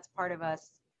think that's part of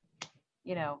us,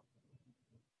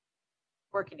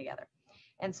 working together.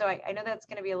 And so I know that's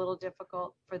going to be a little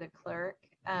difficult for the clerk,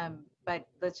 but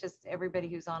let's just, everybody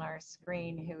who's on our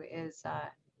screen who is,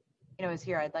 is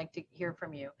here, I'd like to hear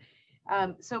from you.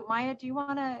 So Maya, do you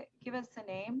want to give us a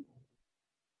name?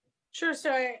 Sure.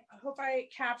 So I hope I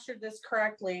captured this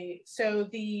correctly. So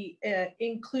the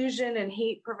Inclusion and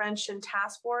Hate Prevention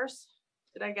Task Force,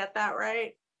 did I get that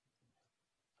right?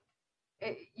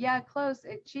 Yeah, close.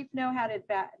 Chief know how to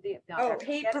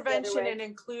Hate Prevention and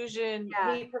Inclusion,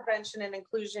 Hate Prevention and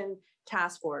Inclusion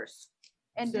Task Force.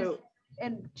 And so,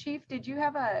 and Chief, did you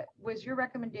have was your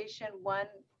recommendation one,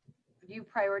 you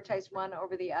prioritize one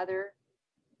over the other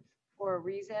for a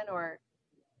reason, or?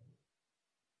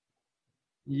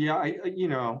 Yeah,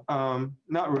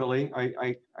 not really.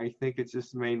 I think it's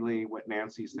just mainly what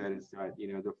Nancy said is that,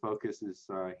 the focus is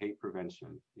hate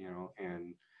prevention,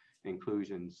 and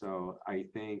inclusion. So I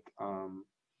think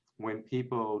when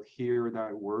people hear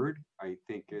that word, I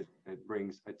think it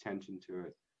brings attention to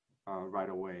it right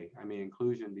away. I mean,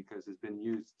 inclusion, because it's been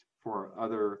used for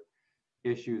other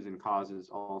issues and causes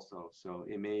also. So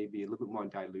it may be a little bit more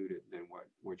diluted than what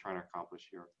we're trying to accomplish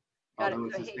here. Although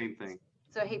it's the same thing.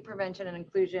 So hate prevention and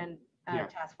inclusion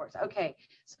task force. Okay.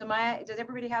 So Maya, does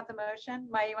everybody have the motion?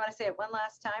 Maya, you want to say it one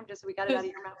last time, just so we got it out of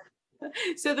your mouth?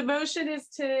 So the motion is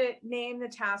to name the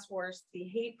task force the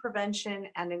Hate Prevention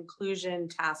and Inclusion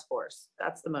Task Force.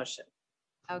 That's the motion.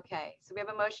 Okay. So we have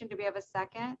a motion. Do we have a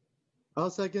second?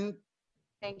 I'll second.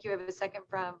 Thank you. We have a second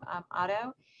from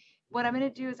Otto. What I'm going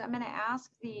to do is I'm going to ask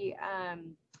the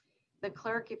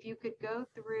clerk if you could go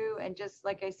through and just,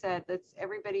 like I said, let's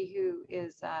everybody who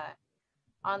is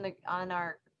on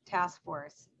our task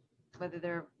force, whether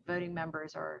they're voting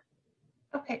members or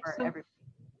so everybody.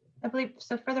 I believe,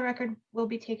 so for the record, we'll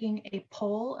be taking a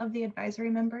poll of the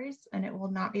advisory members and it will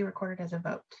not be recorded as a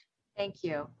vote. Thank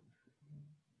you.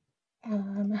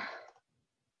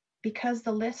 Because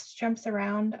the list jumps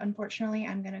around, unfortunately,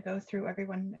 I'm going to go through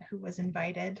everyone who was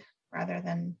invited rather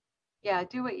than. Yeah,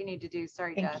 do what you need to do.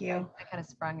 Sorry, Thank Jess. you. I kind of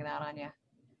sprung that on you.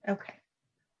 Okay.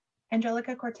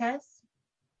 Angelica Cortez.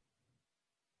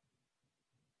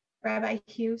 Rabbi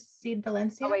Hugh Seed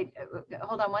Valencia. Oh, wait,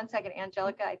 hold on one second.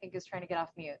 Angelica, I think, is trying to get off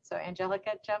mute. So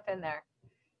Angelica, jump in there.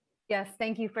 Yes,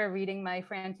 thank you for reading my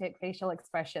frantic facial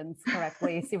expressions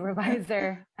correctly,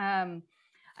 Supervisor. I'm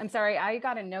sorry, I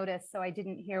got a notice, so I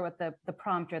didn't hear what the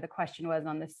prompt or the question was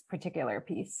on this particular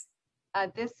piece.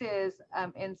 This is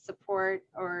in support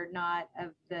or not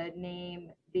of the name,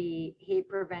 the Hate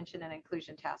Prevention and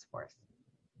Inclusion Task Force.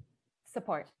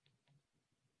 Support.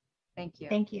 Thank you.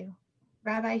 Thank you.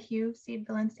 Rabbi Hugh Seed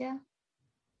Valencia.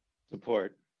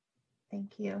 Support.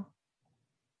 Thank you.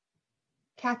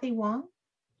 Kathy Wong.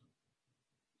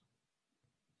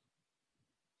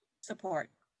 Support.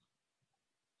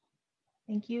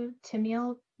 Thank you.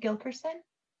 Tamil Gilkerson.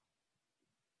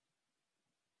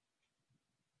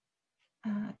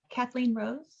 Kathleen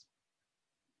Rose.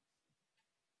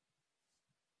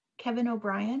 Kevin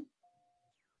O'Brien.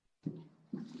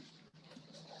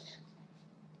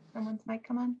 Someone's mic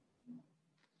come on.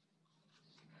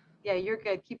 Yeah, you're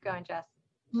good. Keep going, Jess.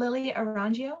 Lily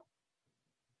Arangio.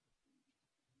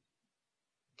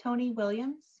 Tony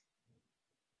Williams.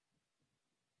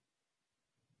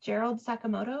 Gerald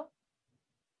Sakamoto.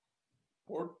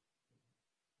 Support.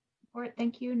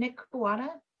 Thank you. Nick Kawada.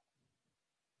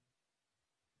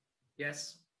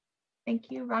 Yes. Thank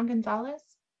you. Ron Gonzalez.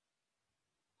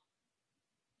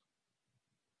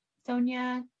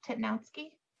 Sonia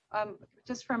Tetnowski.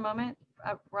 Just for a moment,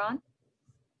 Ron.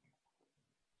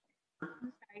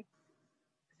 I'm sorry.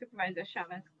 Supervisor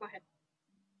Chavez, go ahead.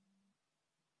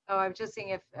 Oh, I was just seeing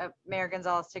if Mayor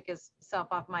Gonzalez took himself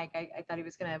off mic. I thought he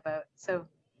was going to vote. So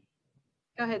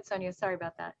go ahead, Sonia. Sorry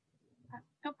about that.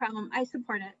 No problem. I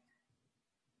support it.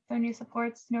 Sonia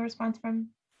supports. No response from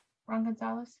Ron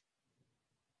Gonzalez.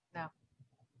 No.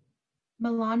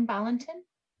 Milan Valentin.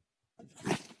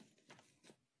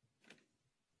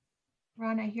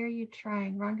 Ron, I hear you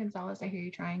trying. Ron Gonzalez, I hear you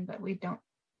trying, but we don't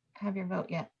have your vote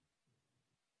yet.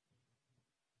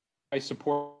 I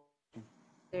support.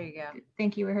 There you go.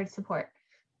 Thank you. We heard support.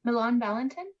 Milan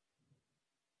Valentin.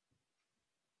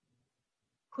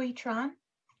 Hui Tran.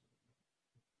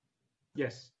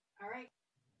 Yes. All right.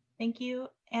 Thank you.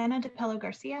 Anna DePello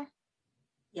Garcia.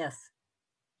 Yes.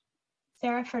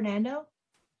 Sarah Fernando.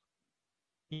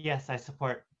 Yes, I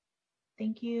support.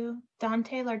 Thank you.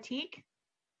 Dante Lartigue.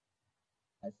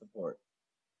 I support.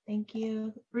 Thank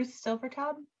you. Ruth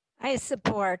Silvertaub. I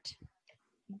support.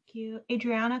 Thank you.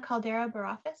 Adriana Caldera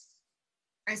Barafis.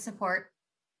 I support.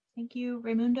 Thank you.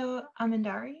 Raimundo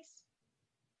Amendaris.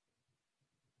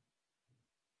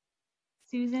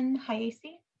 Susan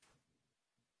Hayesi.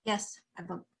 Yes, I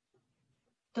vote.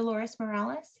 Dolores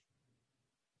Morales.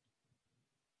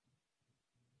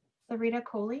 Sarita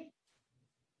Kohli.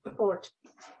 Support.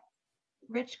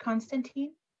 Rich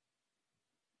Constantine.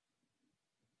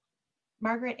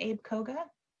 Margaret Abe Koga.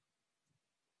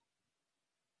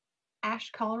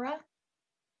 Ash Kalra.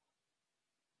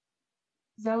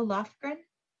 Zoe Lofgren.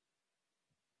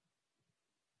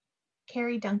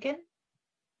 Carrie Duncan.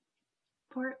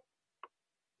 Support.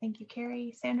 Thank you,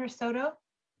 Carrie. Sandra Soto.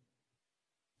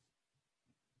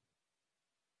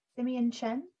 Simeon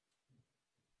Chen.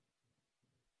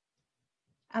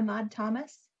 Ahmad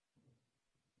Thomas.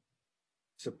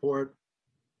 Support.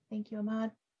 Thank you,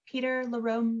 Ahmad. Peter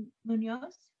Larome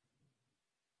Munoz.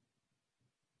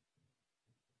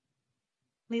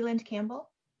 Leland Campbell.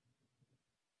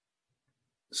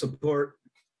 Support.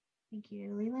 Thank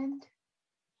you, Leland.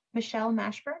 Michelle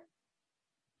Mashburn.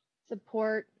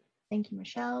 Support. Thank you,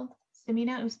 Michelle.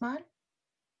 Samina Usman.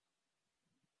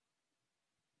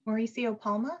 Mauricio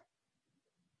Palma.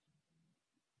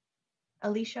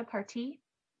 Alicia Partee.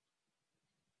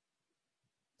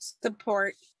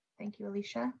 Support. Thank you,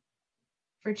 Alicia.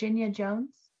 Virginia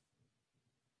Jones.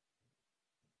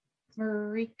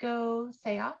 Mariko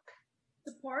Sayak.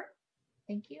 Support.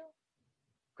 Thank you.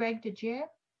 Greg DeGier.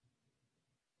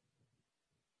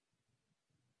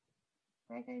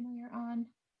 Greg, I know you're on.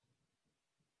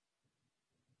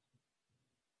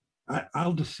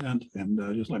 I'll dissent and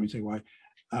just let me say why.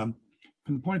 From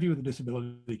the point of view of the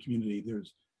disability community,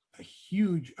 there's a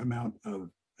huge amount of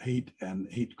hate and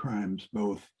hate crimes,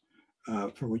 both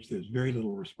for which there's very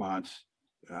little response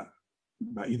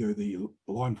by either the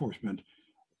law enforcement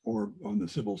or on the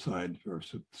civil side for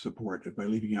support. By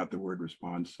leaving out the word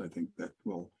response, I think that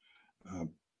will,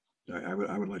 I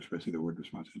would like to see the word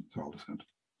response in all dissent.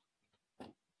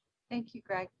 Thank you,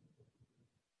 Greg.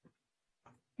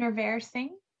 Nervair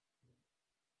Singh.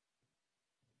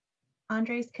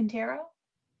 Andres Quintero.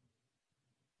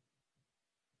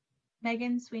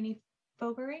 Megan Sweeney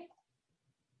Fogarty.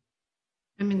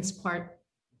 I'm in support.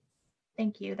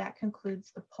 Thank you. That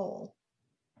concludes the poll.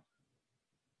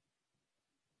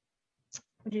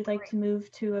 Would you like to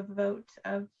move to a vote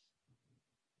of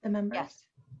the members? Yes.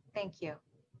 Thank you.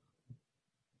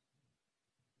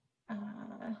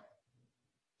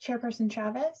 Chairperson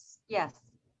Chavez. Yes.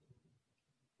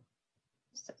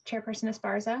 Chairperson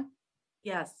Esparza.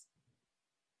 Yes.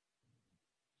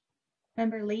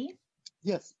 Member Lee.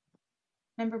 Yes.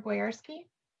 Member Boyarsky.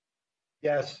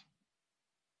 Yes.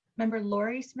 Member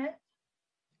Lori Smith.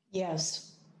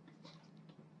 Yes.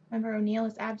 Member O'Neill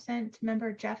is absent.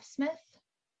 Member Jeff Smith,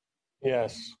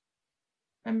 Yes.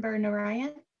 Member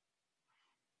Narayan,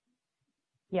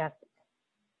 Yes.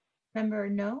 Member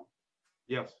No,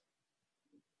 Yes.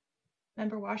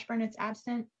 Member Washburn is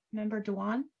absent. Member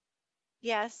Dewan,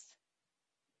 Yes.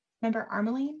 Member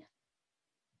Armeline,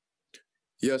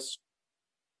 Yes.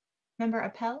 Member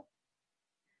Appel,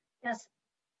 Yes.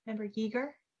 Member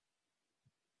Yeager,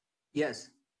 Yes.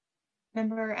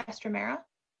 Member Estromera,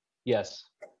 Yes.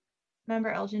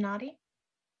 Member El Janadi,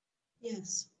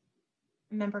 Yes.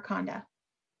 Member Konda.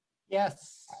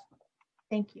 Yes.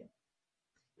 Thank you.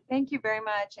 Thank you very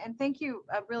much. And thank you,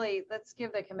 really, let's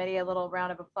give the committee a little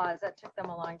round of applause. That took them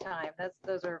a long time.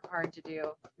 Those are hard to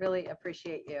do. Really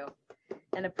appreciate you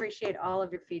and appreciate all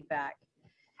of your feedback.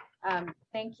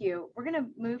 Thank you. We're going to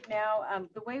move now.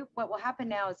 What will happen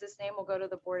now is this name will go to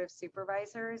the Board of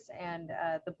Supervisors, and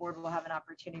the board will have an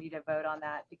opportunity to vote on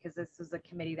that because this is a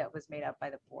committee that was made up by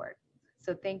the board.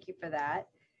 So thank you for that.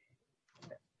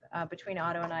 Between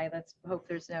Otto and I, let's hope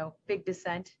there's no big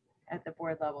dissent at the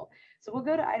board level. So we'll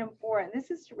go to item 4, and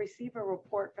this is to receive a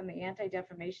report from the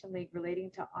Anti-Defamation League relating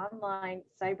to online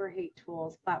cyber hate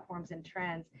tools, platforms, and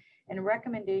trends, and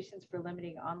recommendations for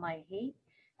limiting online hate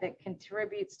that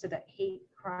contributes to the hate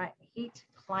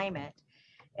climate.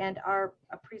 And our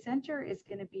presenter is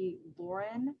going to be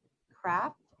Lauren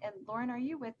Kraft. And Lauren, are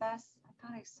you with us? I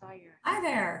thought I saw your. Hi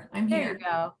there, I'm there here. There you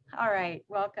go. All right,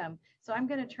 welcome. So I'm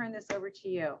going to turn this over to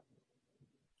you.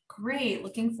 Great,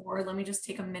 looking forward. Let me just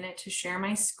take a minute to share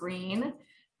my screen.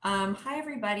 Hi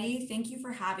everybody, thank you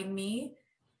for having me.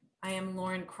 I am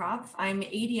Lauren Kropf. I'm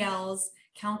ADL's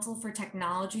Council for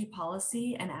Technology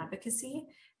Policy and Advocacy.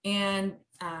 And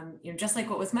just like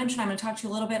what was mentioned, I'm going to talk to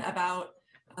you a little bit about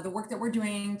the work that we're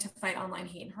doing to fight online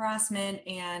hate and harassment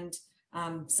and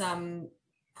some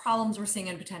problems we're seeing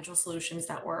and potential solutions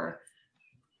that we're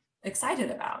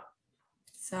excited about.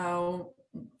 So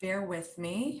bear with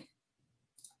me.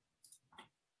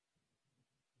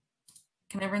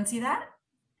 Can everyone see that?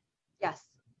 Yes.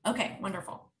 Okay,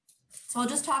 wonderful. So I'll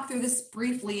just talk through this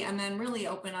briefly and then really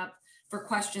open up for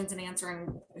questions and answer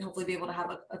and hopefully be able to have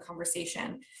a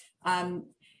conversation.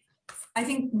 I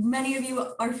think many of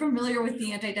you are familiar with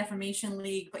the Anti-Defamation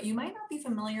League, but you might not be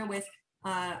familiar with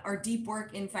our deep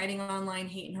work in fighting online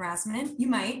hate and harassment. You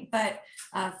might, but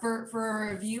for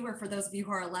a review or for those of you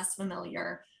who are less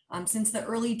familiar, since the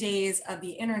early days of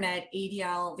the internet,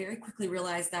 ADL very quickly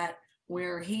realized that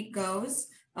where hate goes,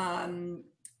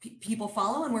 people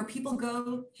follow, and where people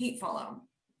go, hate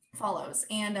follows.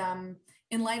 And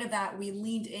in light of that, we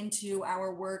leaned into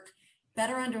our work,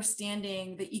 better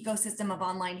understanding the ecosystem of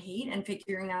online hate and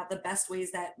figuring out the best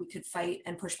ways that we could fight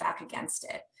and push back against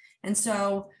it. And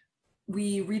so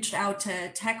we reached out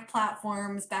to tech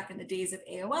platforms back in the days of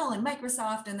AOL and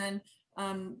Microsoft, and then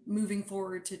moving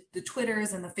forward to the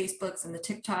Twitters and the Facebooks and the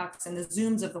TikToks and the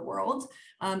Zooms of the world,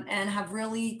 and have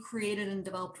really created and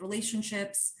developed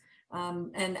relationships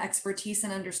and expertise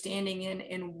and understanding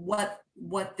in what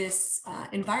this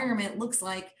environment looks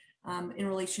like in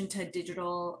relation to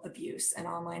digital abuse and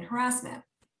online harassment.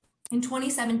 In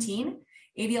 2017,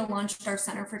 ADL launched our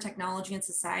Center for Technology and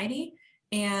Society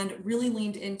and really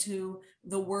leaned into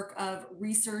the work of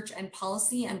research and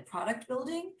policy and product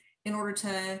building in order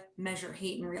to measure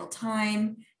hate in real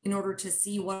time, in order to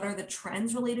see what are the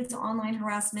trends related to online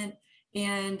harassment,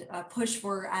 and push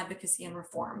for advocacy and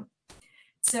reform.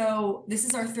 So this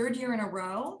is our 3rd year in a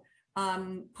row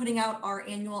putting out our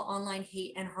annual online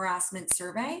hate and harassment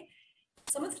survey.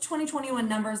 Some of the 2021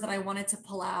 numbers that I wanted to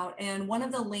pull out, and one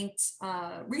of the linked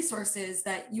resources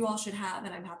that you all should have,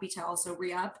 and I'm happy to also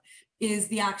re-up, is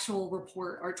the actual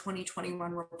report, our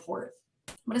 2021 report.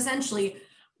 But essentially,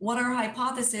 what our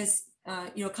hypothesis,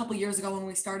 a couple years ago when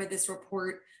we started this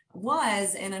report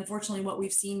was, and unfortunately what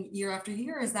we've seen year after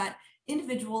year, is that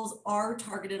individuals are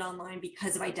targeted online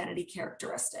because of identity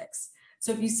characteristics.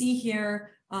 So if you see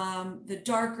here, the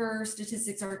darker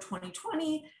statistics are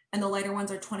 2020 and the lighter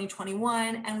ones are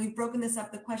 2021. And we've broken this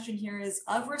up. The question here is,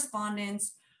 of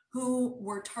respondents who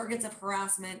were targets of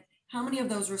harassment, how many of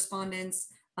those respondents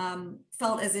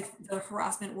felt as if the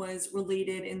harassment was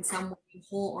related in some way,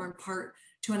 whole or in part,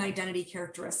 to an identity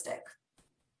characteristic?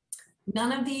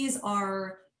 None of these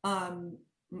are,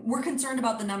 we're concerned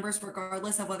about the numbers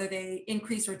regardless of whether they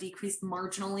increased or decreased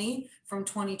marginally from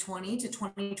 2020 to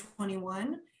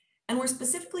 2021. And we're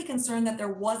specifically concerned that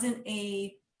there wasn't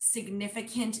a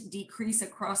significant decrease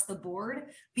across the board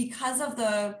because of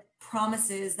the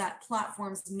promises that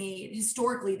platforms made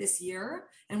historically this year.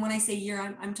 And when I say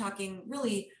year, I'm talking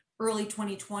really early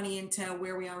 2020 into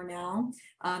where we are now.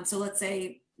 So let's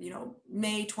say,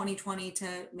 May 2020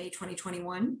 to May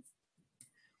 2021.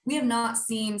 we have not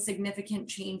seen significant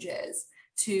changes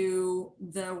to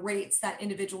the rates that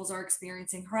individuals are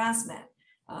experiencing harassment.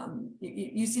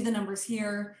 You see the numbers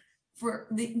here.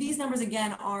 These numbers,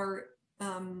 again, are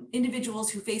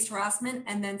individuals who faced harassment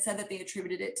and then said that they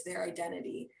attributed it to their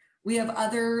identity. We have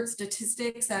other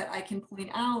statistics that I can point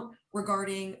out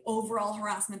regarding overall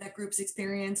harassment that groups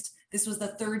experienced. This was the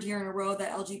third year in a row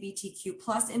that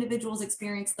LGBTQ+ individuals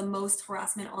experienced the most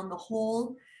harassment on the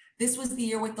whole. This was the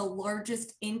year with the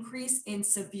largest increase in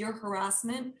severe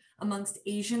harassment amongst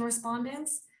Asian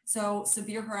respondents. So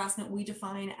severe harassment we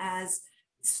define as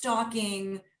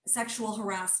stalking, sexual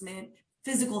harassment,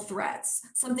 physical threats,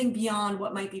 something beyond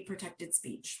what might be protected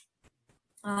speech.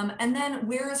 And then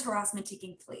where is harassment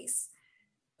taking place?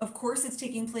 Of course, it's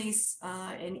taking place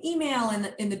in email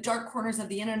and in the dark corners of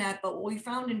the internet, but what we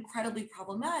found incredibly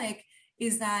problematic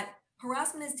is that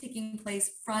harassment is taking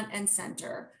place front and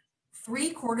center.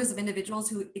 3/4 of individuals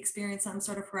who experienced some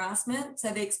sort of harassment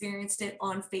said they experienced it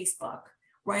on Facebook.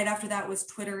 Right after that was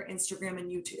Twitter, Instagram, and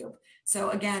YouTube.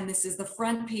 So again, this is the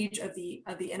front page of the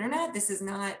internet. This is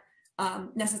not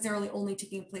necessarily only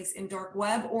taking place in dark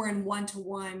web or in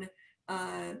one-to-one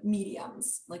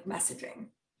mediums like messaging.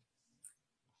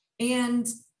 And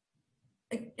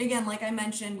again, like I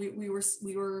mentioned, we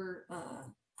were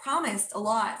promised a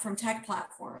lot from tech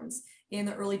platforms in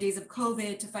the early days of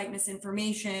COVID to fight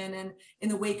misinformation, and in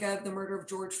the wake of the murder of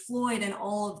George Floyd and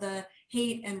all of the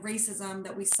hate and racism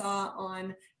that we saw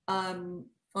on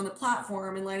the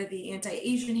platform in light of the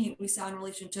anti-Asian hate we saw in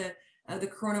relation to the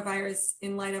coronavirus,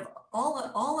 in light of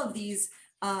all of these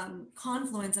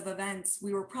confluence of events,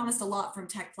 we were promised a lot from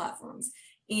tech platforms.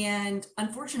 And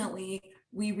unfortunately,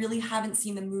 we really haven't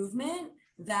seen the movement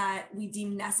that we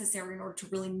deem necessary in order to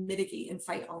really mitigate and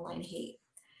fight online hate.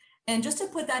 And just to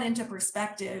put that into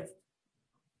perspective,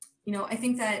 I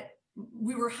think that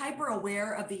we were hyper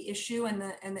aware of the issue and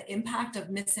the impact of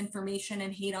misinformation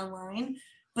and hate online,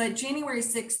 but January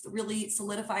 6th really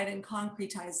solidified and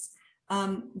concretized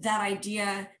that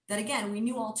idea that, again, we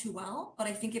knew all too well, but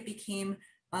I think it became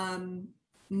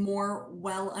more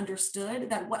well understood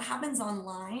that what happens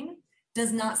online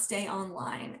does not stay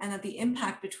online, and that the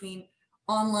impact between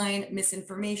online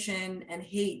misinformation and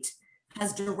hate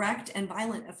has direct and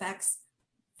violent effects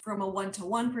from a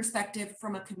one-to-one perspective,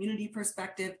 from a community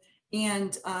perspective,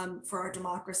 and for our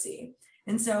democracy.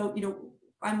 And so,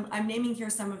 I'm naming here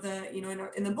some of the,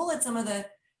 in the bullet, some of the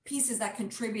pieces that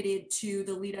contributed to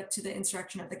the lead up to the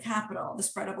insurrection at the Capitol: the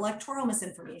spread of electoral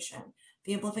misinformation,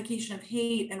 the amplification of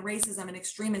hate and racism and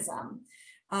extremism,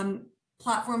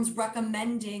 platforms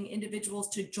recommending individuals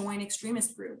to join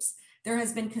extremist groups. There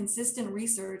has been consistent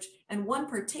research, and one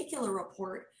particular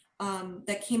report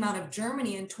that came out of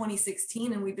Germany in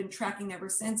 2016, and we've been tracking ever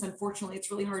since. Unfortunately, it's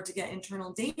really hard to get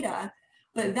internal data,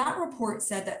 but that report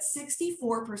said that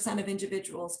 64% of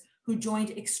individuals who joined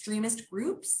extremist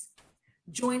groups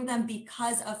joined them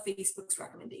because of Facebook's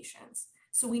recommendations.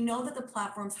 So we know that the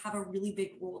platforms have a really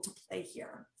big role to play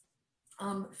here.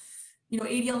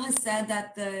 ADL has said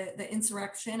that the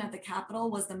insurrection at the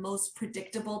Capitol was the most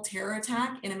predictable terror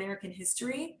attack in American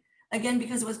history, again,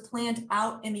 because it was planned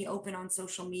out in the open on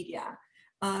social media.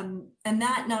 And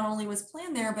that not only was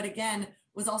planned there, but again,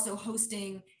 was also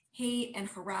hosting hate and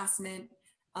harassment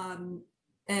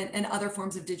and other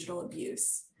forms of digital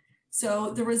abuse.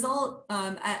 So the result,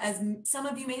 as some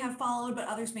of you may have followed, but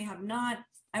others may have not,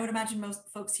 I would imagine most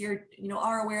folks here,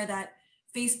 are aware that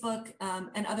Facebook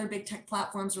and other big tech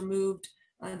platforms removed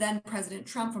then President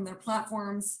Trump from their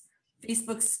platforms.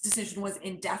 Facebook's decision was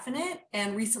indefinite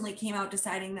and recently came out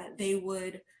deciding that they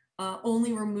would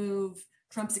only remove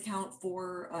Trump's account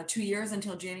for 2 years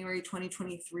until January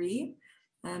 2023.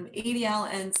 ADL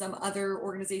and some other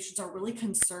organizations are really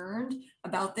concerned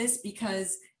about this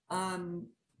because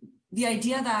the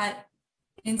idea that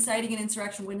inciting an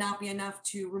insurrection would not be enough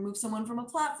to remove someone from a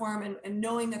platform, and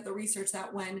knowing that the research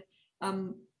that when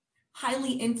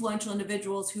highly influential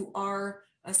individuals who are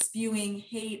spewing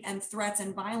hate and threats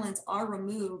and violence are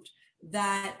removed,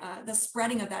 that the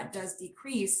spreading of that does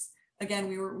decrease. Again,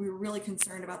 we were really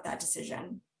concerned about that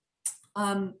decision.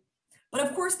 But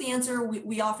of course, the answer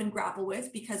we often grapple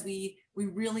with, because we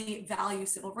really value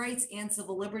civil rights and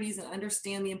civil liberties and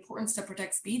understand the importance to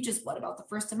protect speech, is what about the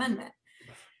First Amendment?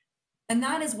 And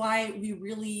that is why we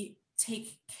really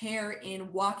take care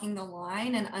in walking the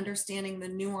line and understanding the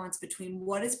nuance between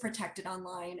what is protected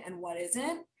online and what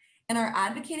isn't, and are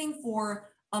advocating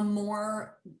for a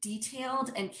more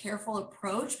detailed and careful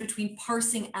approach between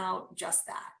parsing out just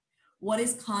that. What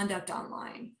is conduct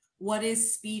online? What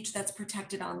is speech that's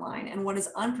protected online? And what is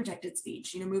unprotected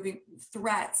speech? Moving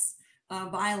threats,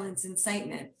 violence,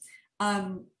 incitement.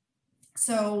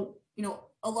 So,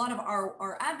 a lot of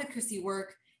our advocacy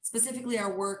work, specifically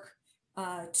our work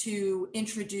to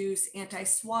introduce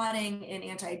anti-swatting and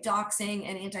anti-doxing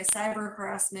and anti-cyber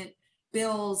harassment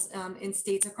bills in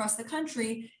states across the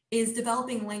country, is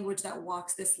developing language that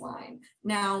walks this line.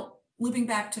 Now, looping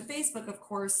back to Facebook, of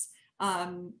course,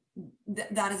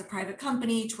 that is a private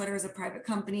company. Twitter is a private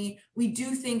company. We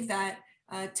do think that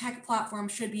tech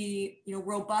platforms should be,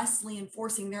 robustly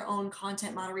enforcing their own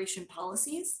content moderation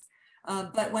policies.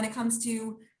 But when it comes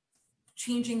to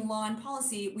changing law and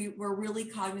policy, we're really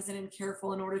cognizant and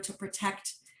careful in order to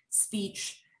protect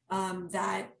speech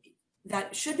that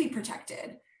should be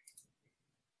protected.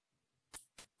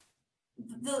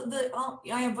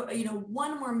 I have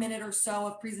one more minute or so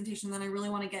of presentation, then I really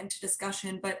want to get into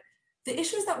discussion. But the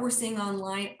issues that we're seeing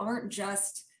online aren't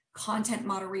just content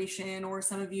moderation, or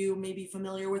some of you may be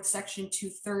familiar with Section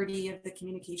 230 of the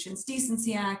Communications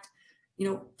Decency Act,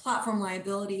 platform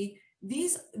liability.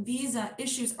 These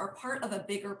issues are part of a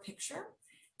bigger picture.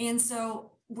 And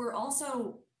so we're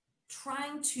also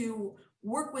trying to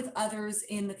work with others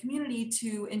in the community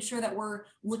to ensure that we're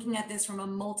looking at this from a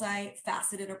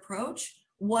multifaceted approach.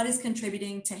 What is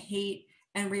contributing to hate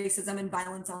and racism and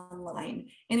violence online?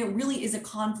 And it really is a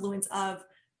confluence of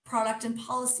product and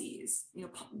policies.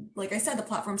 Like I said, the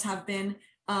platforms have been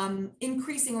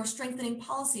increasing or strengthening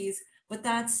policies, but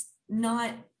that's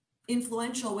not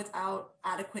influential without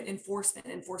adequate enforcement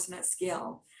at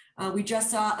scale. We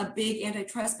just saw a big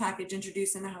antitrust package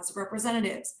introduced in the House of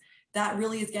Representatives that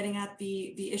really is getting at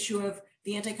the issue of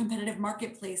the anti-competitive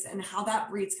marketplace and how that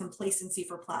breeds complacency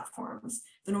for platforms,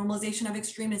 the normalization of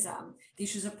extremism, the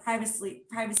issues of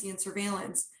privacy and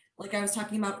surveillance, like I was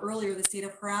talking about earlier, the state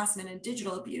of harassment and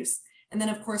digital abuse, and then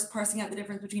of course parsing out the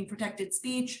difference between protected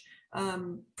speech,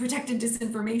 protected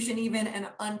disinformation even, and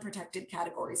unprotected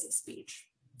categories of speech.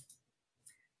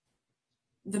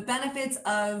 The benefits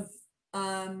of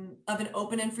an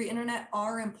open and free internet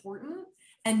are important,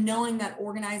 and knowing that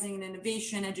organizing and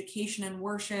innovation, education and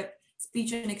worship,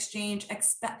 speech and exchange,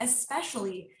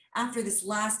 especially after this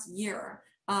last year,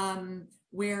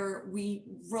 where we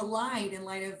relied in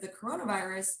light of the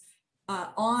coronavirus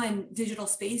on digital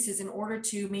spaces in order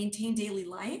to maintain daily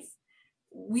life,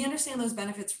 we understand those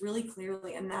benefits really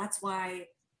clearly. And that's why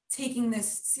taking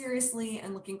this seriously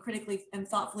and looking critically and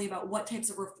thoughtfully about what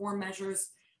types of reform measures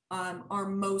are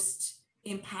most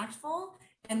impactful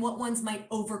and what ones might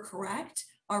overcorrect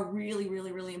are really,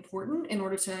 really, really important in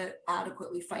order to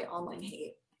adequately fight online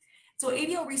hate. So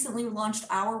ADL recently launched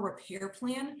our repair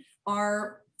plan,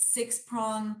 our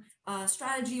 6-prong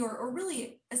strategy, or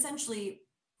really essentially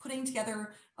putting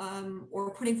together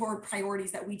or putting forward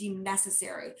priorities that we deem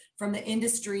necessary from the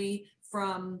industry,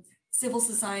 from civil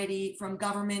society, from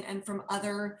government, and from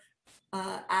other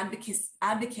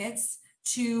advocates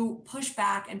to push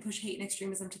back and push hate and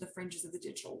extremism to the fringes of the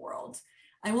digital world.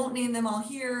 I won't name them all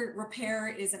here. REPAIR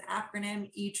is an acronym.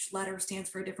 Each letter stands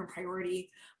for a different priority.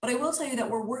 But I will tell you that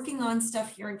we're working on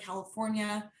stuff here in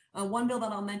California. One bill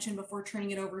that I'll mention before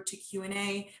turning it over to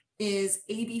Q&A is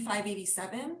AB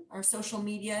 587, our social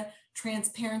media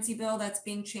transparency bill that's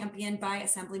being championed by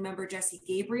Assemblymember Jesse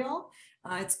Gabriel.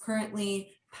 It's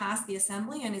currently passed the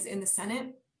Assembly and is in the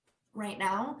Senate right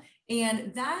now.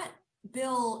 And that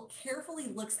bill carefully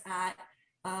looks at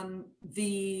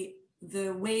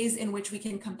the ways in which we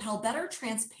can compel better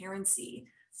transparency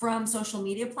from social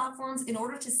media platforms in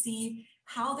order to see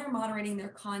how they're moderating their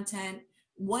content,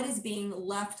 what is being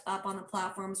left up on the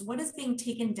platforms, what is being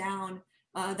taken down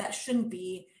that shouldn't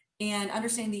be, and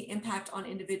understanding the impact on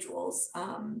individuals,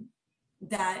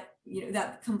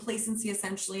 that complacency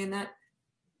essentially, and that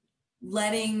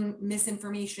letting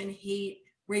misinformation, hate,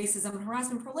 racism, and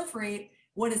harassment proliferate,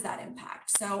 what is that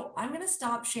impact? So I'm going to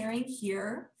stop sharing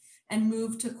here and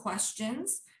move to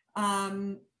questions.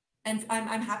 And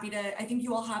I'm happy to, I think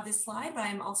you all have this slide, but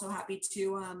I'm also happy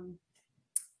to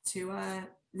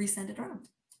resend it around.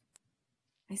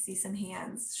 I see some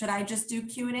hands. Should I just do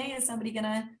Q&A? Is somebody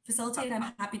gonna facilitate?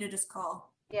 I'm happy to just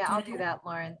call. Yeah, I'll do that,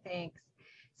 Lauren, thanks.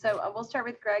 So we'll start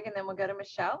with Greg and then we'll go to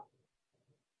Michelle.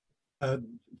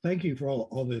 Thank you for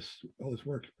all this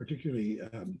work. Particularly,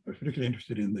 I was particularly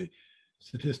interested in the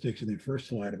statistics in the first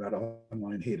slide about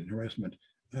online hate and harassment.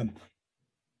 I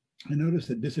noticed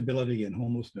that disability and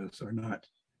homelessness are not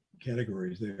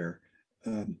categories there.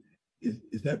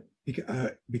 Is that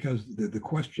because the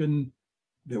question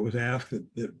that was asked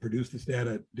that produced this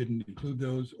data didn't include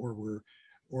those, or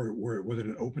was it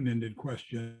an open-ended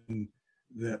question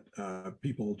that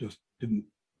people just didn't?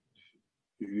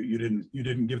 You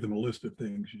didn't give them a list of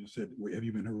things. You just said, "Have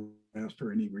you been harassed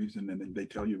for any reason?" And then they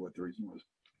tell you what the reason was.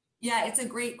 Yeah, it's a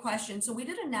great question. So we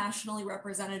did a nationally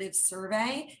representative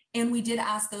survey and we did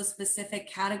ask those specific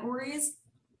categories.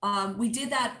 We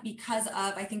did that because of,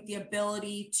 I think, the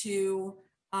ability to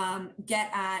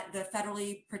get at the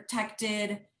federally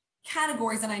protected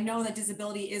categories. And I know that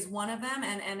disability is one of them.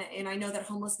 And I know that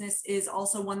homelessness is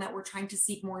also one that we're trying to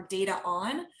seek more data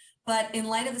on. But in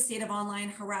light of the state of online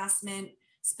harassment,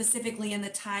 specifically in the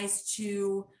ties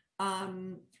to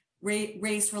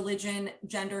race, religion,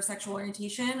 gender, sexual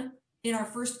orientation, in our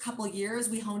first couple of years,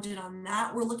 we honed in on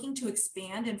that. We're looking to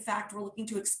expand. In fact, we're looking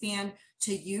to expand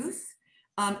to youth.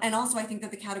 And also, I think that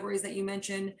the categories that you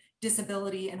mentioned,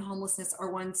 disability and homelessness,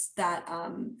 are ones that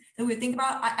that we think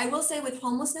about. I will say with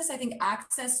homelessness, I think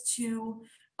access to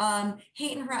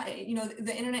hate and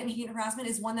the internet and hate and harassment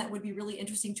is one that would be really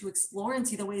interesting to explore and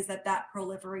see the ways that that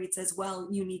proliferates as well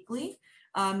uniquely.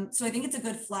 So I think it's a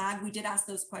good flag. We did ask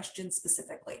those questions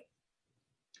specifically.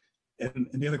 And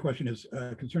the other question is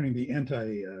concerning the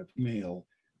anti-female.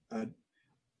 Do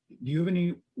you have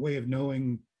any way of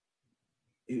knowing?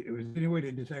 Is there any way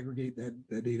to disaggregate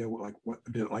that data?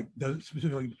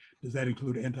 Does that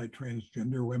include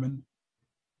anti-transgender women?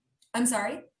 I'm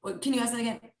sorry. Can you ask that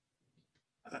again?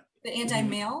 The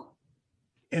anti-male?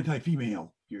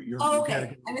 Anti-female. Oh,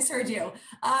 okay. I misheard you.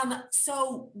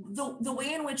 So the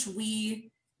way in which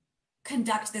we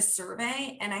conduct this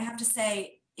survey, and I have to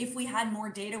say, if we had more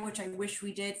data, which I wish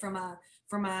we did from a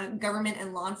government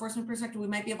and law enforcement perspective, we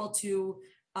might be able to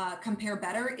compare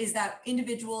better, is that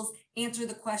individuals answer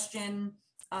the question,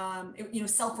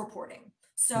 self-reporting.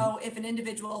 So if an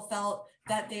individual felt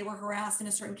that they were harassed in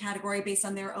a certain category based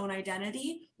on their own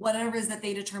identity, whatever it is that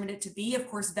they determined it to be, of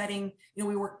course, vetting,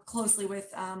 we work closely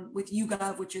with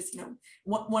YouGov, which is,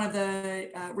 one of the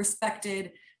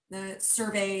respected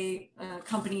survey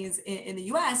companies in the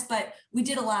US, but we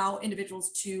did allow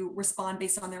individuals to respond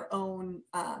based on their own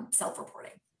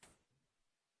self-reporting.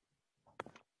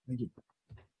 Thank you.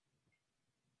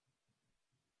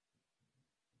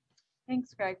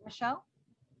 Thanks, Greg. Michelle?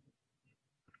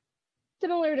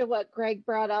 Similar to what Greg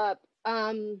brought up,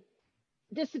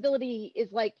 disability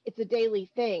is like, it's a daily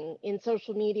thing in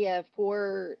social media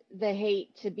for the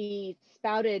hate to be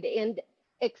spouted and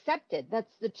accepted.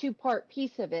 That's the two-part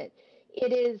piece of it.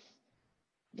 It is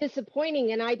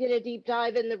disappointing, and I did a deep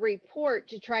dive in the report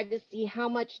to try to see how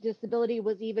much disability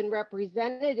was even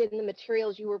represented in the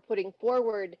materials you were putting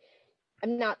forward.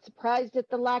 I'm not surprised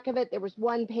at the lack of it. There was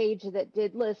one page that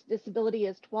did list disability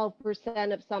as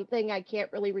 12% of something. I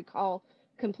can't really recall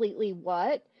completely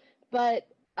what, but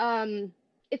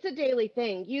it's a daily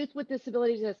thing. Youth with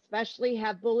disabilities especially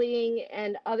have bullying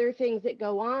and other things that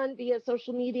go on via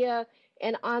social media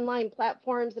and online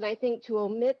platforms. And I think to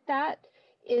omit that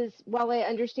is, while I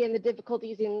understand the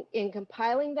difficulties in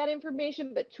compiling that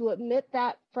information, but to omit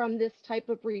that from this type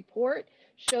of report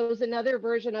shows another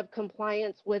version of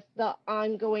compliance with the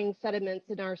ongoing sediments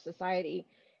in our society.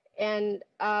 And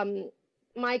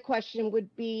my question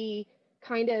would be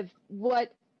kind of,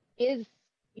 what is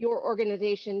your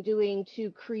organization doing to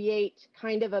create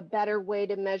kind of a better way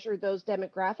to measure those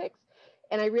demographics?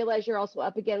 And I realize you're also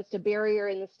up against a barrier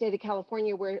in the state of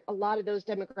California where a lot of those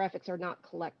demographics are not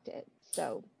collected.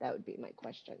 So that would be my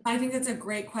question. I think that's a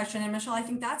great question. And Michelle, I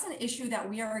think that's an issue that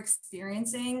we are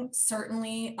experiencing,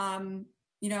 certainly,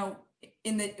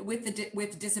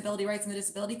 with disability rights in the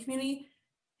disability community,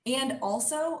 and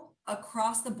also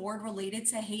across the board related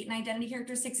to hate and identity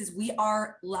characteristics, is we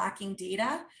are lacking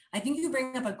data. I think you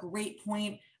bring up a great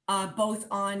point, both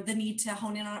on the need to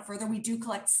hone in on it further. We do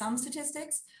collect some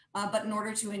statistics, but in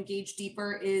order to engage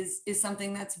deeper is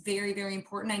something that's very, very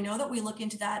important. I know that we look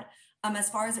into that as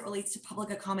far as it relates to public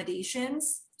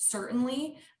accommodations,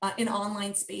 certainly in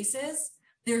online spaces.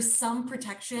 There's some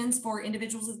protections for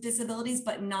individuals with disabilities,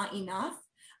 but not enough.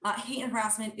 Hate and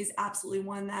harassment is absolutely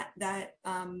one that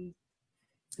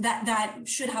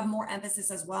should have more emphasis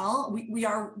as well.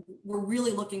 We're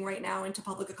really looking right now into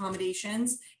public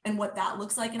accommodations and what that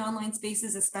looks like in online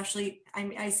spaces, especially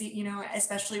I see,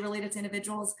 especially related to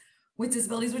individuals with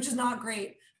disabilities, which is not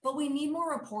great. But we need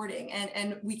more reporting,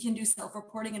 and we can do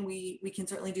self-reporting, and we can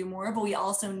certainly do more, but we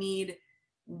also need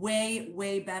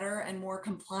way better and more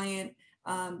compliant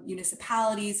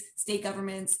municipalities, state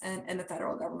governments, and the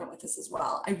federal government with this as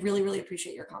well. I really, really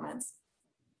appreciate your comments.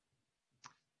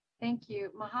 Thank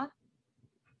you. Maha?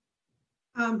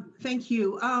 Thank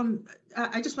you.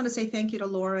 I just want to say thank you to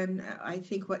Lauren. I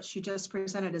think what she just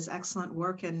presented is excellent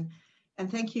work, and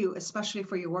thank you especially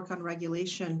for your work on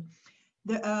regulation.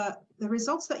 The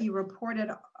results that you reported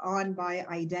on by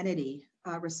identity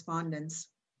respondents,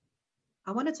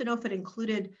 I wanted to know if it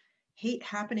included hate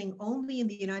happening only in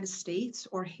the United States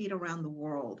or hate around the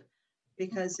world.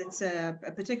 because it's a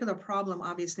particular problem,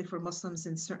 obviously, for Muslims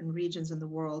in certain regions in the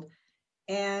world.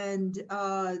 And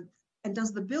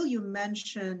does the bill you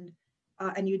mentioned,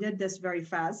 and you did this very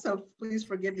fast, so please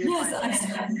forgive me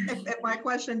if my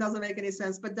question doesn't make any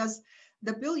sense, but does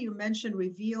the bill you mentioned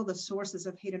reveal the sources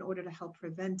of hate in order to help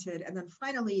prevent it? And then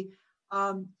finally,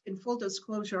 in full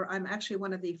disclosure, I'm actually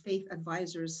one of the faith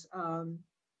advisors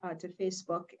to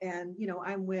Facebook, and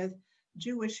I'm with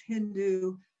Jewish,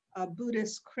 Hindu,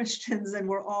 Buddhist, Christians, and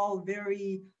we're all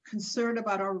very concerned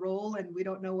about our role, and we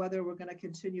don't know whether we're going to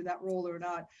continue that role or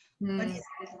not. But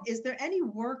is there any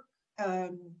work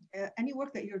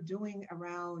that you're doing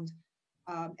around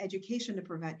education to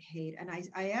prevent hate? And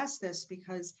I ask this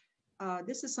because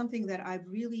this is something that I've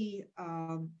really,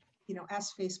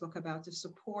 asked Facebook about, to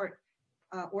support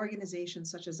organizations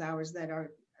such as ours that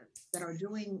are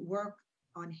doing work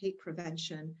on hate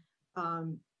prevention.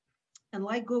 And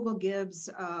like Google gives,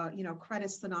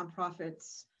 credits to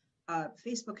nonprofits,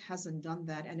 Facebook hasn't done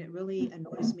that. And it really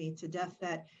annoys me to death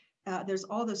that there's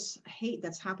all this hate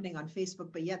that's happening on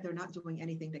Facebook, but yet they're not doing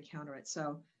anything to counter it.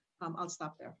 So I'll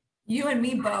stop there. You and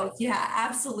me both. Yeah,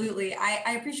 absolutely.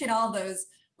 I appreciate all of those.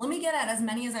 Let me get at as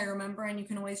many as I remember, and you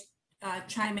can always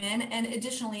chime in. And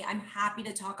additionally, I'm happy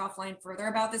to talk offline further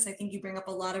about this. I think you bring up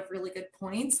a lot of really good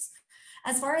points.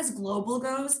 As far as global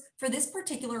goes, for this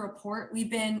particular report,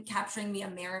 we've been capturing the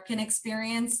American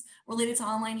experience related to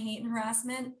online hate and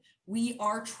harassment. We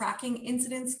are tracking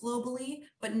incidents globally,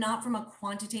 but not from a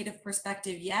quantitative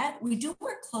perspective yet. We do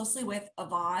work closely with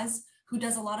Avaaz, who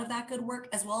does a lot of that good work,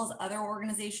 as well as other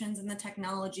organizations in the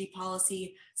technology,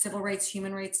 policy, civil rights,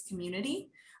 human rights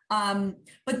community.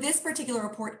 But this particular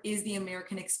report is the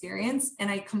American experience,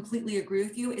 and I completely agree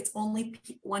with you. It's only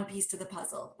one piece to the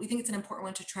puzzle. We think it's an important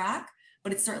one to track,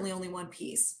 but it's certainly only one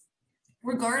piece.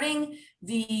 Regarding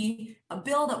the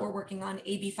bill that we're working on,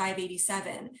 AB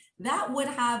 587, that would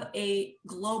have a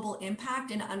global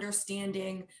impact in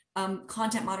understanding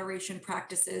content moderation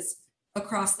practices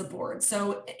across the board.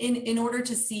 So in order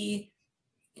to see,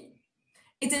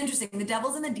 it's interesting, the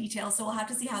devil's in the details, so we'll have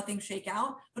to see how things shake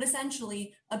out. But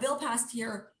essentially, a bill passed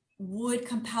here would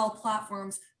compel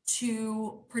platforms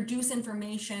to produce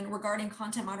information regarding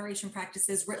content moderation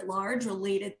practices writ large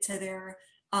related to their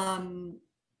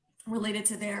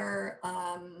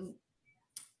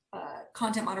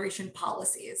content moderation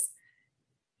policies.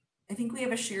 I think we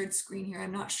have a shared screen here.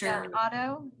 I'm not sure. Yeah,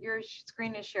 Otto, your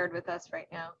screen is shared with us right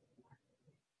now.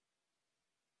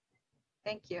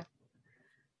 Thank you.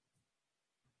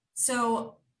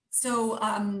 So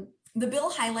the bill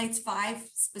highlights 5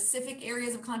 specific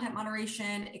areas of content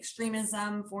moderation: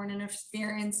 extremism, foreign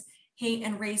interference, hate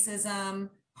and racism,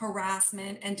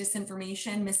 harassment, and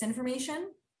disinformation,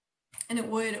 misinformation. And it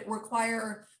would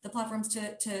require the platforms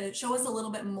to show us a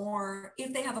little bit more,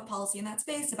 if they have a policy in that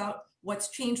space, about what's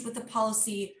changed with the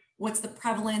policy, what's the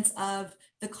prevalence of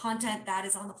the content that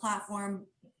is on the platform,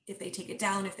 if they take it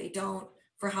down, if they don't,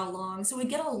 for how long. So we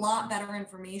get a lot better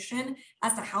information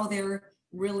as to how they're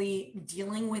really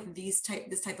dealing with this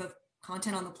type of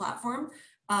content on the platform.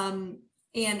 And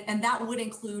that would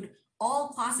include all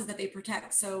classes that they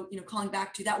protect. So, calling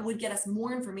back to that would get us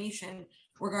more information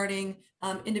regarding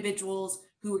individuals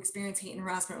who experience hate and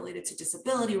harassment related to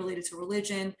disability, related to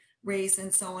religion, race,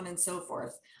 and so on and so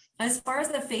forth. As far as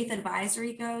the faith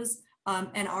advisory goes,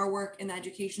 and our work in the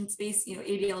education space,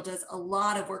 ADL does a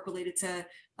lot of work related to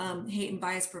hate and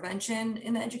bias prevention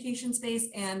in the education space.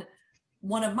 And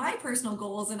one of my personal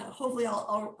goals, and hopefully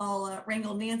I'll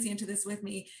wrangle Nancy into this with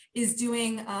me, is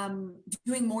doing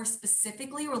more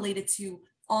specifically related to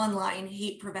online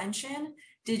hate prevention,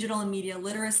 digital and media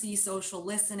literacy, social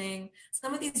listening,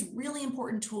 some of these really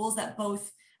important tools that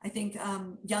both, I think,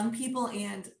 young people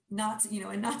and not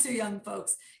too young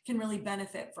folks can really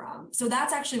benefit from. So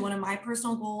that's actually one of my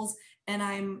personal goals, and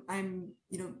I'm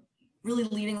really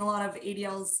leading a lot of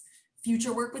ADL's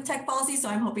future work with tech policy. So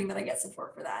I'm hoping that I get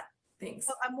support for that. Thanks.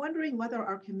 Well, I'm wondering whether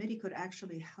our committee could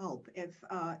actually help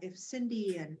if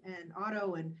Cindy and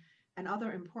Otto and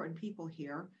other important people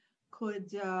here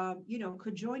could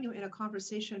join you in a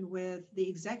conversation with the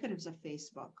executives of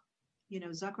Facebook,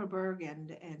 Zuckerberg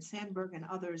and Sandberg and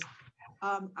others.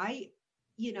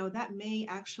 That may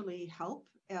actually help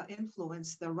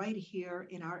influence the right here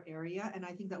in our area, and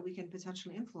I think that we can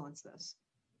potentially influence this.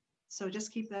 So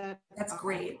just keep that. That's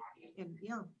great. And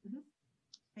yeah. Mm-hmm.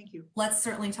 Thank you. Let's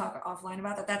certainly talk offline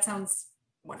about that. That sounds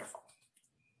wonderful.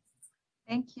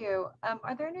 Thank you.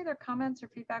 Are there any other comments or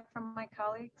feedback from my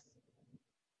colleagues?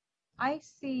 I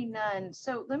see none.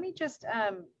 So let me just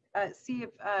see if,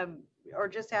 or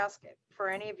just ask for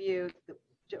any of you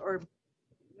or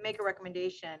make a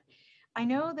recommendation. I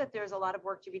know that there's a lot of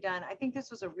work to be done. I think this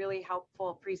was a really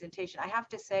helpful presentation. I have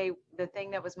to say, the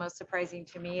thing that was most surprising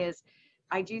to me is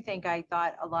I do think I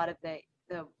thought a lot of the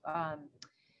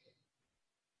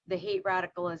hate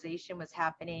radicalization was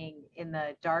happening in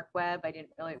the dark web. I didn't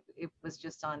really, it was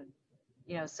just on,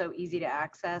 so easy to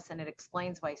access, and it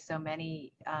explains why so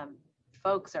many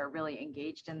folks are really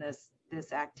engaged in this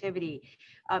activity.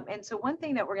 And so one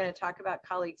thing that we're going to talk about,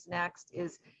 colleagues, next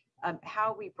is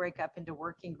how we break up into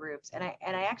working groups. And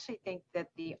I actually think that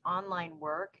the online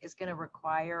work is going to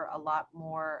require a lot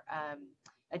more,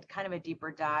 a kind of a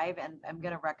deeper dive, and I'm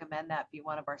going to recommend that be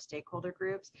one of our stakeholder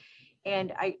groups.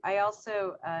 And I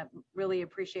also really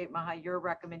appreciate, Maha, your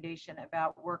recommendation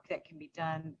about work that can be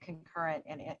done concurrent.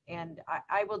 And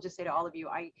I will just say to all of you,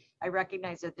 I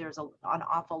recognize that there's an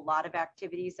awful lot of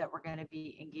activities that we're going to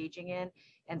be engaging in,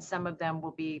 and some of them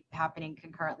will be happening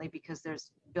concurrently because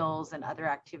there's bills and other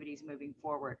activities moving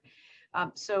forward.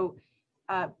 So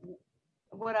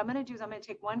what I'm going to do is I'm going to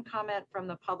take one comment from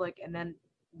the public, and then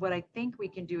what I think we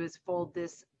can do is fold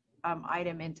this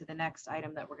item into the next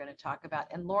item that we're going to talk about.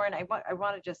 And Lauren, I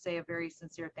want to just say a very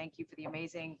sincere thank you for the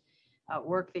amazing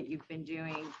work that you've been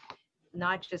doing,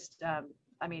 not just,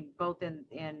 both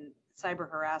in cyber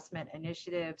harassment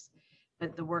initiatives,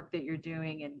 but the work that you're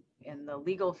doing in the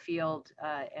legal field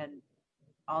and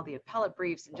all the appellate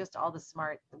briefs and just all the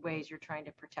smart ways you're trying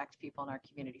to protect people in our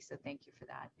community. So thank you for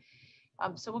that.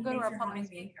 So we'll go to our public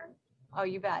speaker. Oh,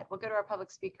 you bet. We'll go to our public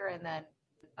speaker and then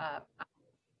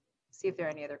see if there are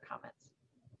any other comments.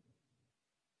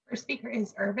 First speaker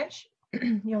is Urvish.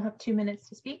 You'll have 2 minutes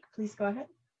to speak. Please go ahead.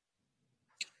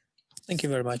 Thank you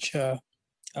very much. I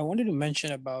wanted to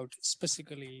mention about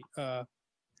specifically the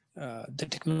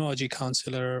technology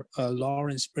counselor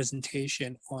Lauren's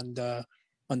presentation on the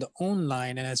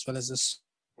online, and as well as this.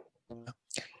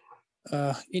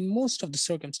 In most of the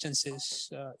circumstances,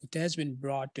 it has been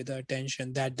brought to the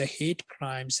attention that the hate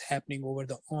crimes happening over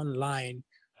the online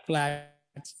platform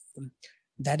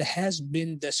that has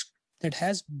been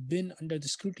under the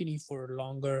scrutiny for a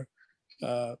longer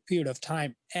period of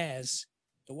time, as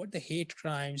what the hate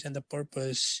crimes and the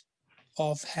purpose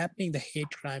of happening the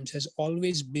hate crimes has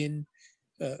always been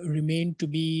remained to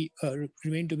be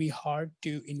hard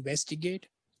to investigate,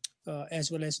 as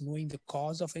well as knowing the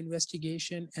cause of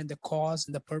investigation and the cause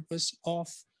and the purpose of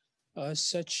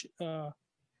such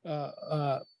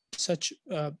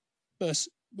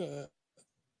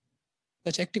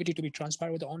activity to be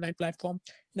transpired with the online platform.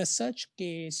 In a such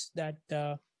case that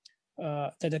the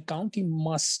county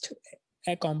must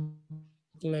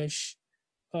accomplish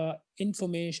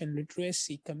information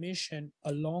literacy commission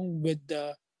along with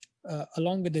the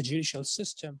judicial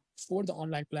system for the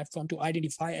online platform to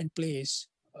identify and place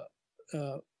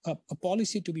a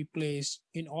policy to be placed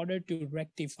in order to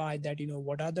rectify that,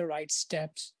 what are the right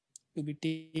steps to be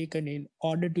taken in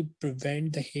order to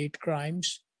prevent the hate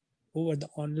crimes over the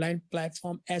online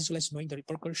platform, as well as knowing the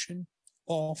repercussion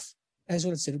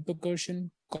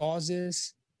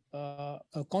causes,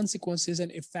 consequences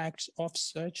and effects of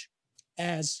such,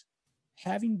 as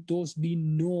having those be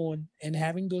known and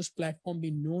having those platforms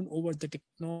be known over the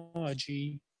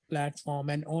technology platform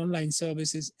and online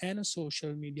services and a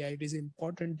social media. It is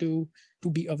important to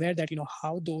be aware that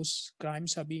how those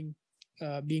crimes are being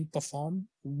performed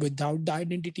without the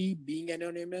identity, being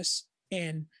anonymous,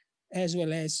 and as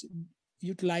well as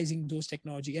utilizing those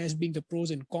technology as being the pros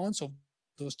and cons of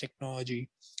those technology.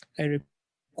 I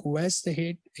request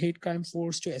the hate crime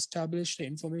force to establish the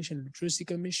information literacy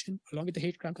commission along with the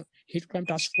hate crime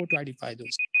task force to identify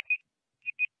those.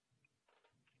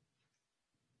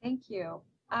 Thank you.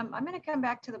 I'm going to come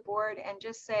back to the board and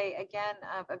just say again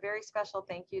a very special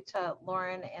thank you to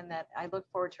Lauren, and that I look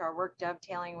forward to our work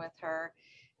dovetailing with her.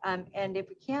 And if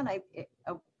we can,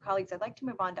 colleagues, I'd like to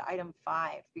move on to item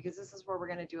 5, because this is where we're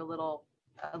going to do a little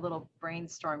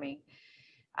brainstorming.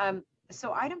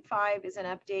 So item 5 is an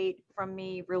update from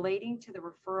me relating to the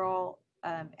referral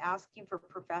asking for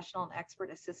professional and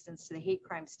expert assistance to the hate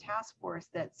crimes task force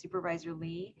that Supervisor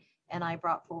Lee and I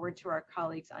brought forward to our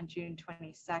colleagues on June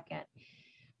 22nd.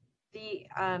 The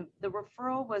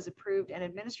referral was approved, and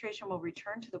administration will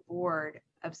return to the Board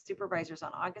of Supervisors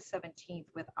on August 17th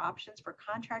with options for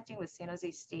contracting with San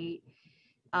Jose State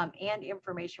and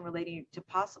information relating to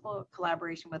possible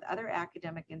collaboration with other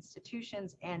academic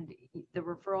institutions, and the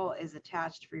referral is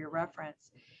attached for your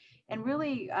reference. And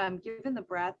really, given the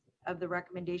breadth of the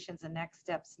recommendations and next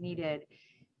steps needed,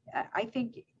 I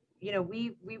think,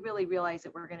 we really realize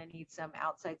that we're going to need some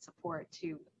outside support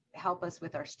to help us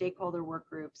with our stakeholder work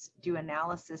groups, do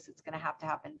analysis. It's going to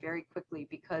happen very quickly,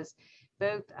 because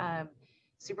both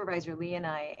Supervisor Lee and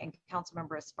I and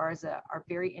Councilmember Esparza are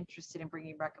very interested in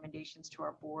bringing recommendations to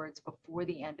our boards before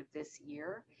the end of this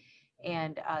year.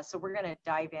 And so we're going to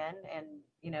dive in and,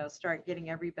 start getting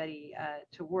everybody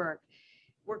to work.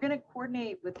 We're going to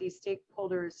coordinate with these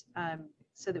stakeholders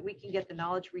so that we can get the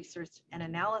knowledge, research, and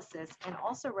analysis, and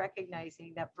also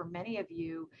recognizing that for many of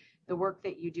you, the work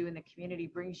that you do in the community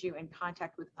brings you in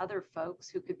contact with other folks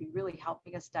who could be really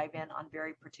helping us dive in on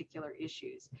very particular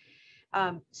issues.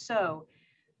 So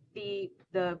the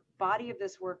body of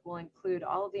this work will include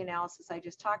all of the analysis I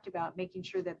just talked about, making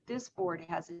sure that this board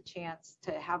has a chance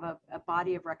to have a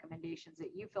body of recommendations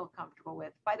that you feel comfortable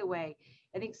with. By the way,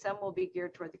 I think some will be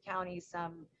geared toward the county,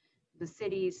 some the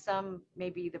cities, some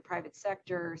maybe the private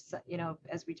sector,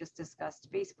 as we just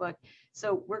discussed, Facebook.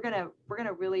 So we're gonna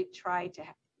really try to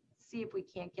see if we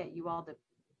can't get you all to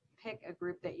pick a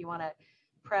group that you want to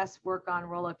press, work on,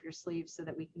 roll up your sleeves so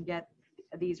that we can get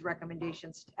these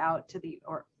recommendations out to the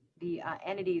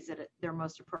entities that they're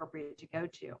most appropriate to go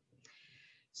to.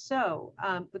 So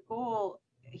the goal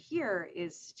here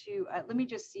is to, let me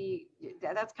just see,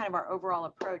 that's kind of our overall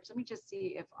approach. Let me just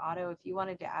see if Otto, if you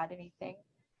wanted to add anything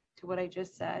to what I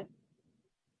just said.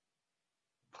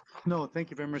 No, thank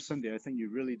you very much, Cindy. I think you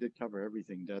really did cover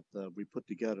everything that we put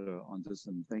together on this,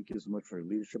 and thank you so much for your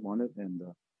leadership on it. And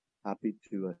happy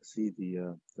to see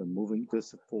the moving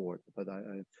this forward. But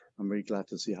I'm very glad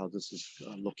to see how this is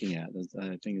looking at.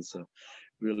 And I think it's a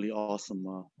really awesome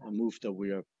move that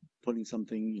we are putting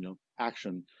something,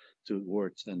 action to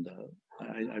words. And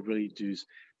I really do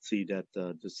see that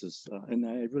this is, and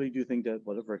I really do think that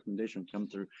whatever recommendation come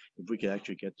through, if we can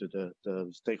actually get to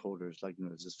the stakeholders, like,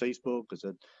 is this Facebook, is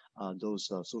it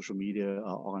those social media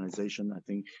organization, I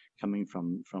think coming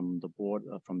from the board,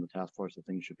 from the task force, I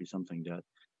think should be something that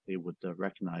they would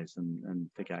recognize and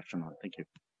take action on. Thank you.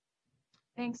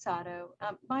 Thanks, Otto.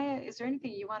 Maya, is there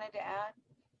anything you wanted to add?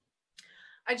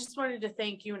 I just wanted to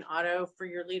thank you and Otto for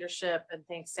your leadership, and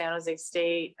thanks San Jose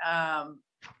State. I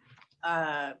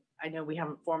know we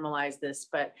haven't formalized this,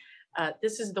 but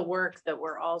this is the work that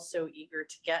we're all so eager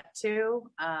to get to.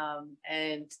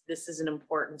 And this is an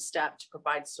important step to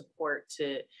provide support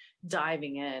to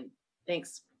diving in.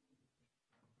 Thanks.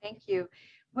 Thank you.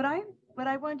 What I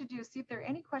wanted to do is see if there are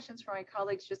any questions from my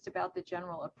colleagues just about the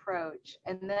general approach.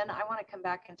 And then I want to come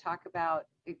back and talk about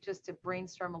it, just to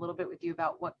brainstorm a little bit with you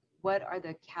about what are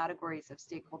the categories of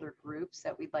stakeholder groups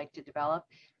that we'd like to develop,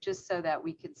 just so that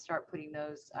we can start putting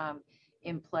those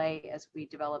in play as we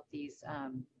develop these,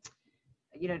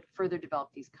 further develop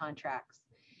these contracts.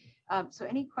 So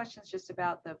any questions just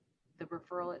about the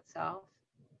referral itself?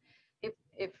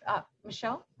 If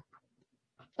Michelle?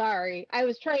 Sorry, I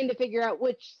was trying to figure out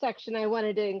which section I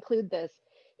wanted to include this.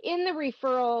 In the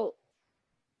referral,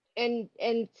 and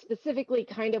specifically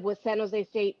kind of with San Jose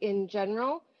State in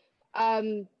general,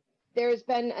 there's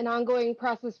been an ongoing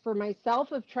process for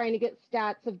myself of trying to get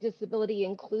stats of disability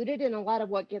included in a lot of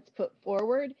what gets put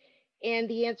forward. And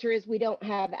the answer is we don't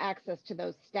have access to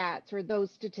those stats or those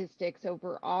statistics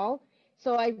overall.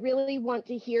 So I really want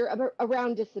to hear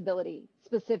around disability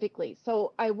specifically.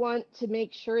 So I want to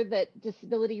make sure that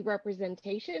disability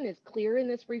representation is clear in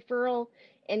this referral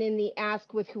and in the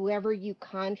ask with whoever you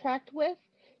contract with,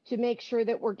 to make sure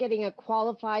that we're getting a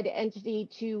qualified entity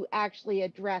to actually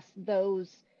address the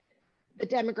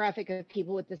demographic of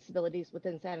people with disabilities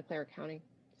within Santa Clara County.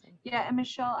 Yeah, and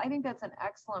Michelle, I think that's an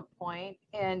excellent point.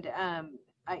 And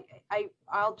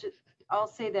I'll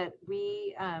say that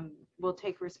we will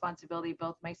take responsibility,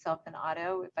 both myself and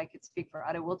Otto, if I could speak for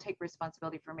Otto, we'll take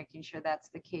responsibility for making sure that's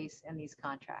the case in these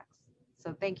contracts.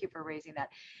 So thank you for raising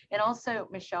that. And also,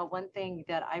 Michelle, one thing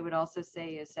that I would also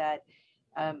say is that,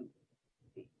 I'd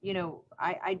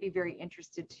be very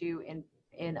interested too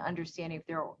in understanding if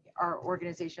there are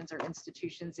organizations or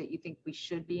institutions that you think we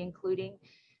should be including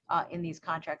in these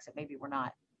contracts that maybe we're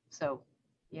not. So,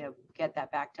 get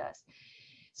that back to us.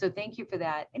 So thank you for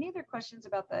that. Any other questions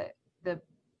about the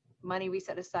money we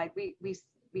set aside? We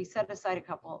set aside a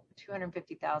couple,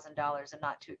 $250,000 and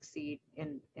not to exceed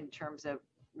in terms of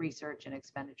research and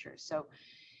expenditures. So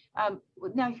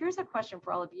now here's a question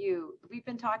for all of you. We've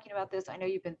been talking about this. I know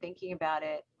you've been thinking about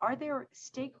it. Are there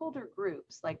stakeholder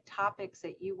groups, like topics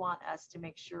that you want us to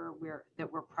make sure we're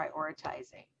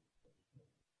prioritizing?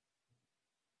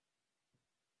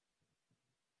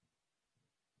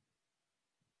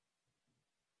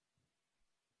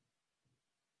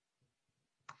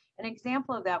 An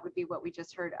example of that would be what we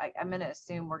just heard. I'm going to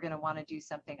assume we're going to want to do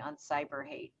something on cyber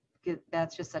hate, because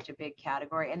that's just such a big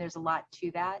category. And there's a lot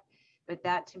to that, but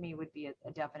that to me would be a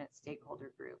definite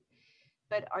stakeholder group.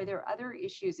 But are there other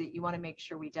issues that you want to make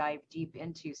sure we dive deep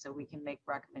into so we can make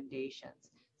recommendations?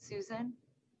 Susan?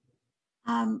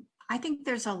 I think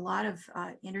there's a lot of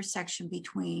intersection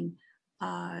between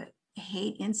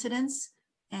hate incidents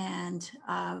and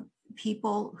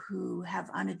people who have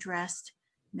unaddressed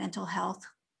mental health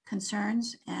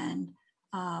concerns and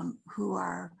who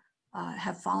are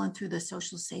have fallen through the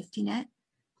social safety net.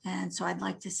 And so I'd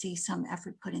like to see some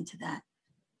effort put into that.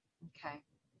 Okay.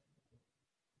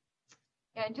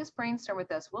 Yeah, and just brainstorm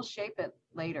with us. We'll shape it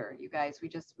later, you guys.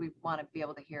 We want to be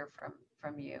able to hear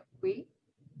from you.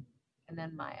 And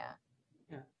then Maya.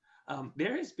 Yeah,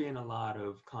 there has been a lot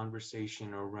of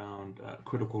conversation around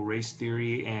critical race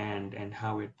theory and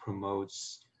how it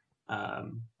promotes,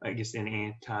 I guess, an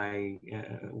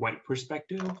anti-white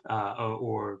perspective,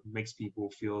 or makes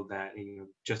people feel that, you know,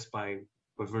 just by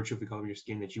virtue of the color of your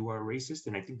skin that you are racist.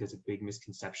 And I think that's a big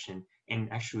misconception and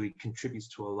actually contributes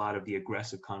to a lot of the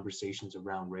aggressive conversations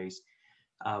around race.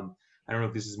 I don't know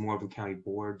if this is more of the county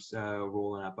board's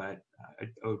role or not, but I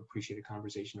would appreciate a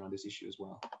conversation on this issue as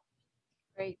well.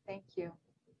 Great, thank you.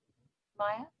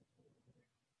 Maya?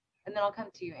 And then I'll come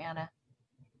to you, Anna.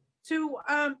 So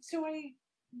I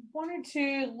wanted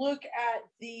to look at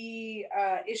the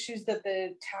issues that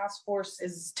the task force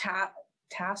is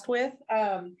tasked with.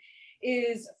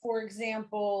 Is, for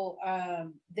example,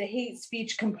 the hate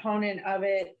speech component of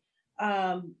it,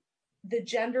 the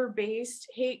gender-based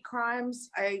hate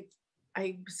crimes. I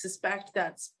suspect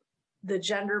that's the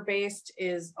gender-based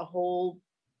is a whole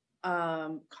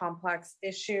complex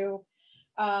issue.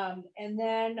 And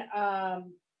then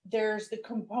there's the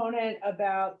component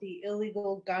about the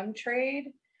illegal gun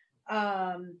trade,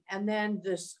 and then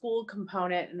the school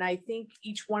component. And I think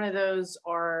each one of those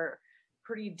are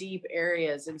pretty deep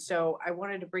areas. And so I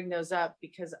wanted to bring those up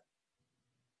because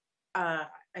I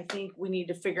think we need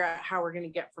to figure out how we're going to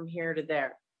get from here to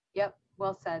there. Yep,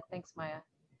 well said. Thanks, Maya.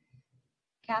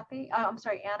 Kathy, I'm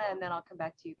sorry, Anna, and then I'll come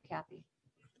back to you, Kathy.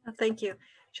 Thank you.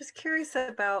 Just curious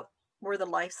about where the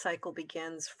life cycle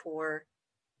begins for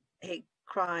hate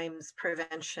crimes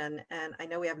prevention. And I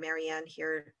know we have Marianne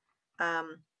here.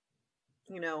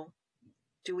 You know,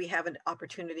 do we have an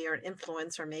opportunity or an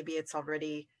influence, or maybe it's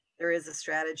already, there is a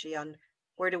strategy on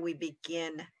where do we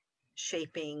begin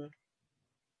shaping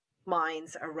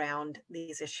minds around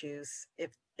these issues?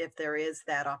 If there is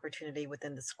that opportunity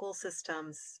within the school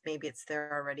systems, maybe it's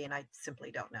there already and I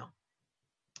simply don't know.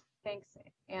 Thanks,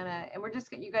 Anna. And we're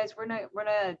just, you guys, we're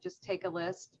gonna just take a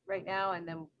list right now, and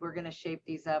then we're gonna shape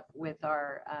these up with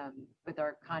our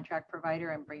contract provider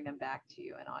and bring them back to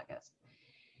you in August.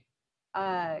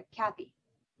 Kathy.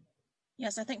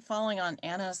 Yes, I think following on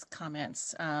Anna's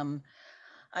comments, and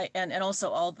also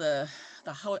all the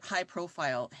high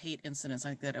profile hate incidents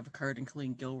like that have occurred,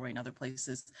 including Gilroy and other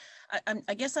places.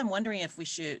 I guess I'm wondering if we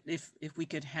should, if we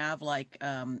could have like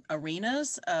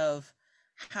arenas of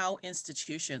how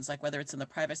institutions, like whether it's in the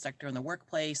private sector, in the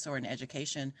workplace, or in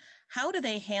education, how do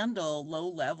they handle low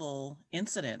level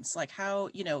incidents? Like how,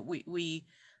 you know, we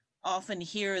often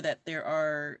hear that there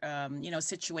are, you know,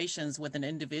 situations with an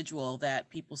individual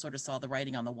that people sort of saw the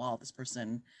writing on the wall. This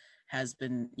person has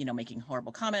been, you know, making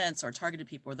horrible comments or targeted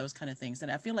people or those kind of things.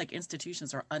 And I feel like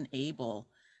institutions are unable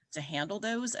to handle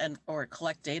those or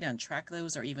collect data and track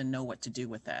those, or even know what to do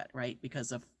with that, right?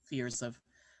 Because of fears of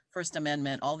First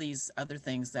Amendment, all these other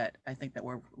things that I think that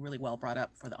were really well brought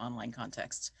up for the online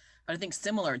context. But I think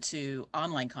similar to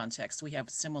online context, we have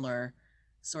similar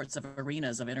sorts of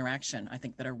arenas of interaction, I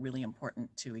think, that are really important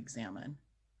to examine.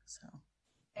 So.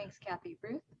 Thanks, Kathy.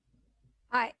 Ruth?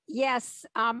 Yes,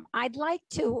 I'd like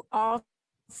to also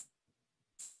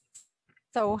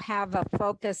have a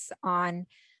focus on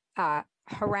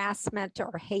harassment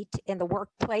or hate in the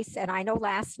workplace. And I know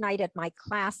last night at my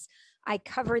class, I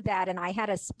covered that, and I had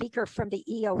a speaker from the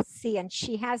EOC, and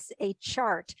she has a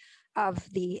chart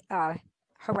of the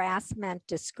harassment,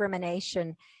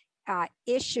 discrimination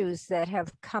issues that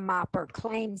have come up, or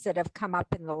claims that have come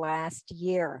up in the last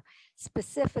year.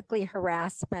 Specifically,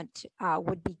 harassment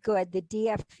would be good. The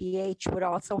DFVH would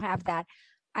also have that.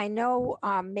 I know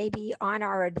maybe on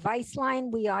our advice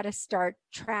line, we ought to start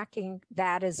tracking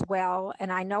that as well.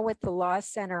 And I know at the Law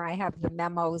Center, I have the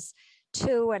memos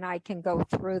too, and I can go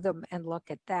through them and look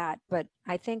at that. But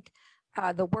I think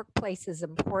the workplace is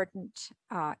important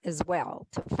as well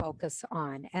to focus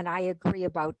on. And I agree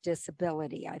about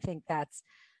disability. I think that's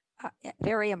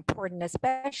very important,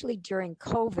 especially during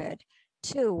COVID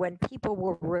too, when people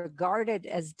were regarded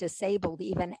as disabled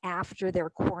even after their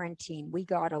quarantine. We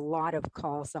got a lot of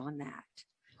calls on that.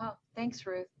 Oh, thanks,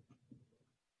 Ruth.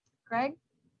 Greg?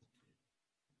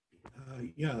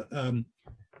 Yeah,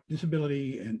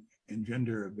 disability and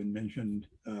gender have been mentioned,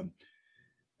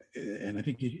 and I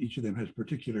think each of them has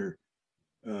particular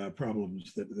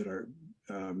problems that are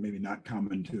maybe not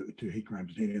common to hate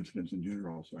crimes and hate incidents in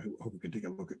general. So I hope we can take a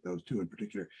look at those two in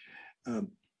particular.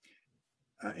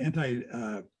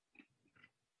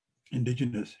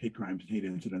 Indigenous hate crimes and hate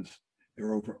incidents,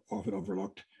 they're often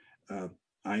overlooked.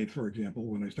 I, for example,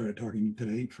 when I started talking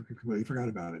today, completely forgot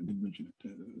about it and didn't mention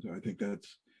it. So I think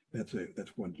that's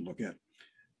one to look at.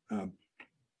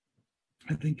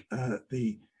 I think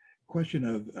the question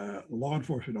of law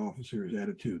enforcement officers'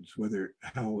 attitudes, whether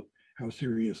how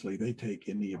seriously they take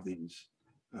any of these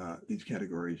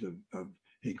categories of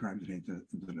hate crimes and hate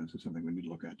incidents, is something we need to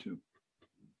look at too.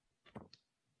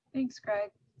 Thanks,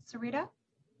 Greg. Sarita?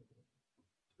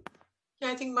 Yeah,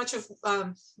 I think much of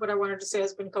what I wanted to say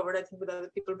has been covered, I think, with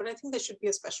other people, but I think there should be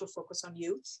a special focus on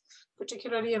youth,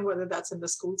 particularly, and whether that's in the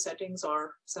school settings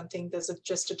or something, there's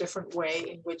just a different way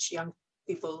in which young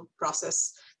people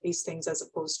process these things as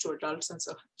opposed to adults. And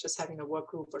so just having a work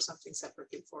group or something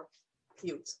separately for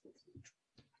youth.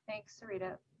 Thanks,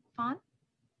 Sarita. Fawn?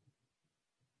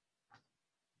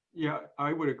 Yeah,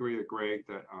 I would agree with Greg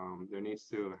that there needs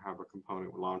to have a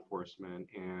component with law enforcement.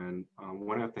 And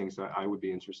one of the things that I would be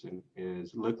interested in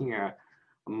is looking at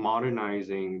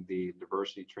modernizing the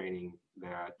diversity training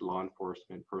that law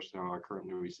enforcement personnel are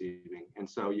currently receiving. And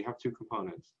so you have two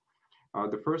components.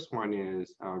 The first one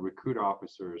is recruit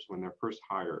officers when they're first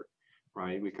hired,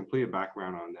 right? We complete a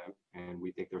background on them and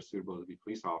we think they're suitable to be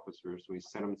police officers. We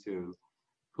send them to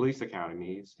police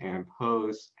academies, and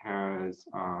POST has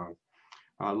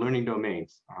learning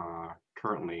domains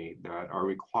currently that are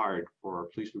required for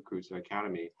police recruits at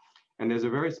Academy. And there's a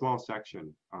very small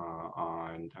section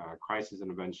on crisis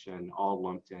intervention, all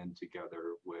lumped in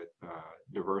together with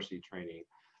diversity training.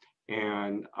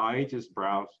 And I just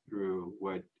browsed through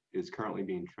what is currently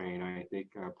being trained. I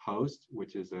think POST,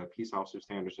 which is a Peace Officer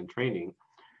Standards and Training,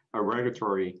 a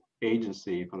regulatory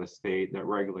agency from the state that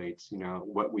regulates,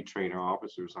 what we train our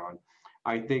officers on.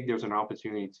 I think there's an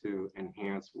opportunity to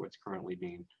enhance what's currently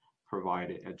being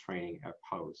provided at training at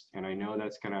POST. And I know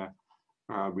that's going to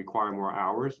require more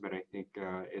hours, but I think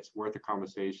it's worth a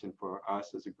conversation for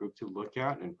us as a group to look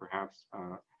at and perhaps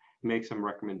make some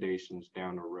recommendations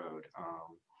down the road.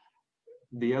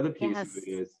 The other piece of it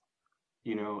is,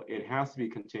 it has to be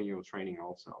continual training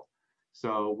also.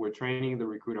 So we're training the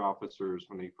recruit officers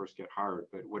when they first get hired,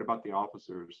 but what about the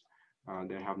officers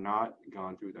that have not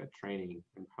gone through that training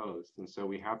in POST? And so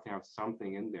we have to have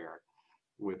something in there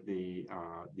with the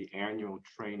annual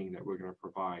training that we're going to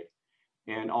provide.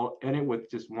 And I'll end it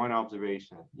with just one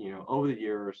observation. Over the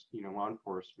years, law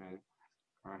enforcement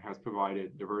has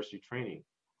provided diversity training.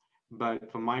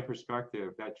 But from my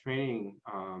perspective, that training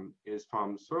is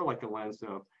from sort of like a lens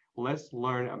of, let's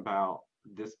learn about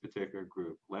this particular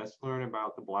group. Let's learn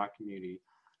about the Black community.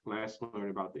 Let's learn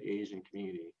about the Asian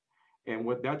community. And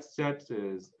what that sets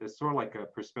is sort of like a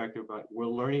perspective, but we're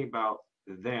learning about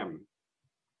them,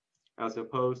 as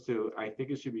opposed to, I think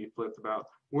it should be flipped about,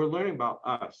 we're learning about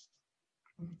us.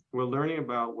 We're learning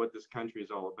about what this country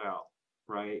is all about,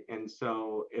 right? And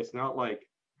so it's not like,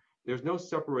 there's no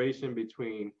separation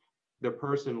between the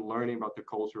person learning about the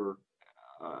culture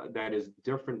that is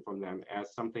different from them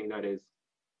as something that is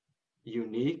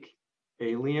unique,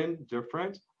 alien,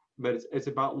 different, but it's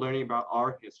about learning about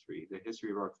our history, the history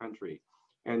of our country.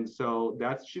 And so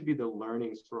that should be the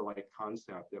learning sort of like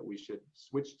concept that we should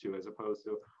switch to, as opposed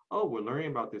to, oh, we're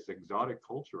learning about this exotic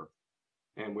culture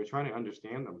and we're trying to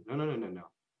understand them. No.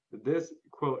 This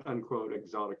quote unquote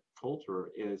exotic culture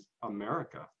is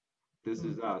America. This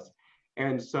is us.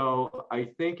 And so I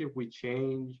think if we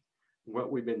change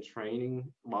what we've been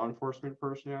training law enforcement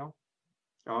personnel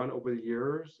on over the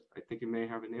years, I think it may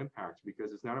have an impact,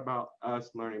 because it's not about us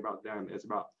learning about them. It's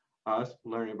about us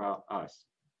learning about us.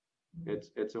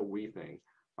 It's a we thing.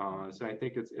 So I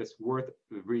think it's worth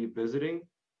revisiting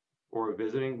or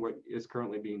visiting what is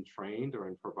currently being trained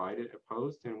or provided at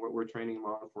POST and what we're training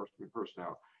law enforcement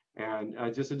personnel. And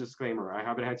just a disclaimer, I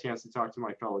haven't had a chance to talk to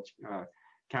my fellow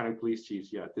county police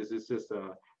chiefs yet. This is just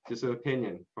an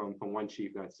opinion from one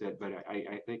chief, that's it. But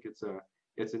I think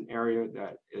it's an area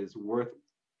that is worth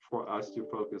for us to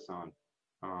focus on.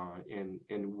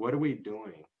 And what are we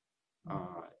doing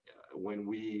when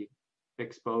we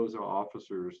expose our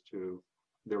officers to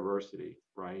diversity,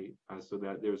 right? So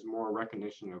that there's more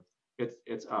recognition of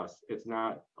it's us. It's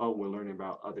not, oh, we're learning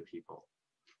about other people.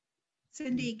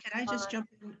 Cindy, can I just jump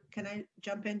in? Can I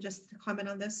jump in just to comment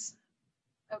on this?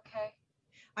 Okay.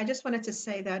 I just wanted to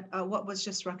say that what was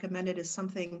just recommended is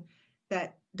something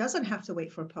that doesn't have to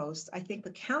wait for POST. I think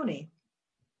the county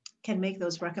can make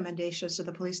those recommendations to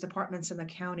the police departments in the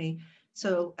county.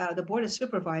 So the Board of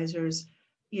Supervisors,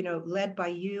 led by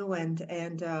you and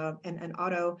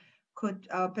Otto, could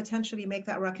potentially make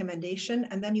that recommendation.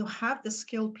 And then you have the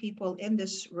skilled people in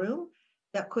this room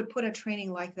that could put a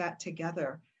training like that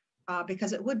together,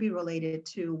 because it would be related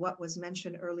to what was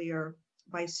mentioned earlier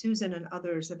by Susan and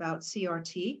others about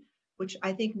CRT, which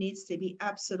I think needs to be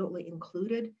absolutely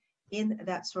included in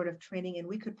that sort of training. And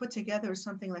we could put together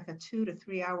something like a 2 to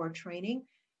 3 hour training,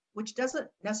 which doesn't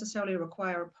necessarily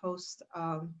require post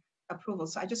approval.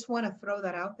 So I just want to throw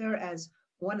that out there as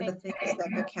one of the things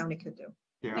that the county could do.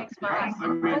 Yeah. Thanks, Maha.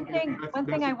 One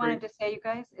thing I wanted to say, you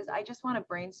guys, is I just want to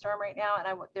brainstorm right now,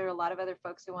 and there are a lot of other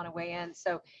folks who want to weigh in.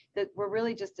 So that we're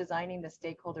really just designing the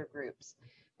stakeholder groups.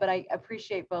 But I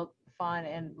appreciate both Fawn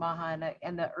and Maha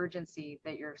and the urgency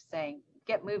that you're saying.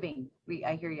 Get moving.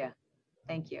 I hear you.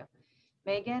 Thank you.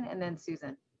 Megan, and then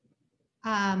Susan.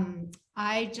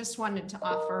 I just wanted to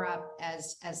offer up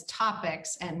as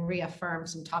topics and reaffirm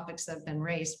some topics that have been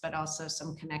raised, but also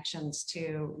some connections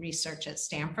to research at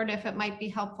Stanford, if it might be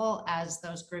helpful as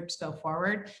those groups go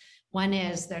forward. One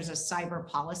is there's a cyber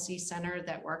policy center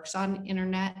that works on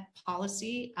internet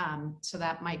policy, so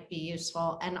that might be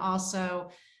useful. And also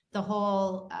the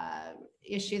whole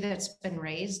issue that's been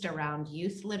raised around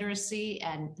youth literacy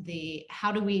and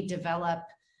how do we develop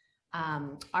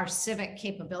our civic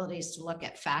capabilities to look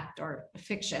at fact or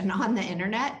fiction on the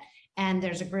internet. And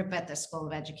there's a group at the School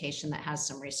of Education that has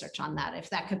some research on that. If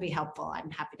that could be helpful, I'm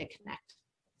happy to connect.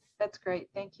 That's great.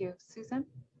 Thank you. Susan?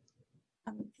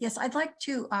 Yes, I'd like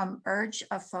to urge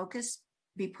a focus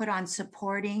be put on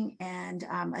supporting and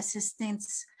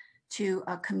assistance to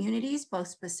communities, both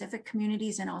specific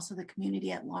communities and also the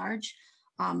community at large,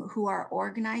 who are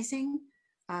organizing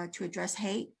to address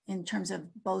hate in terms of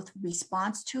both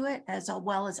response to it as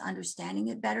well as understanding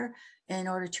it better in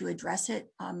order to address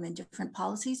it in different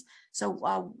policies. So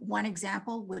one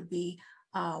example would be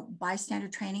bystander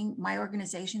training. My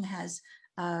organization has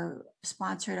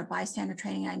sponsored a bystander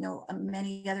training. I know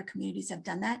many other communities have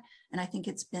done that, and I think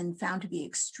it's been found to be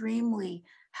extremely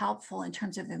helpful in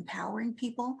terms of empowering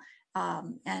people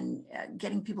and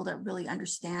getting people to really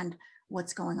understand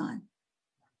what's going on.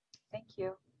 Thank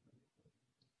you.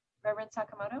 Reverend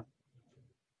Sakamoto?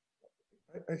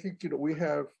 I think, we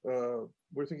have,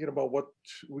 we're thinking about what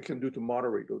we can do to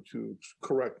moderate or to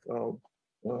correct or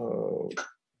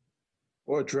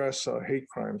address hate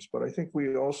crimes. But I think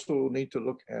we also need to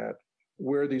look at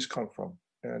where these come from.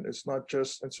 And it's not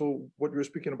just, and so what you're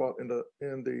speaking about in the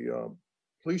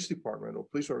police department or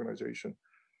police organization,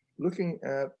 looking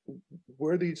at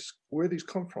where these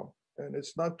come from. And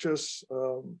it's not just,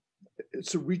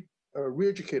 it's to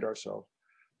re-educate ourselves,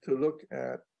 to look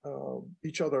at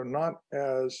each other not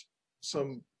as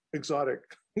some exotic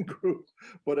group,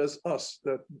 but as us,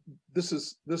 that this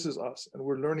is us, and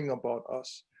we're learning about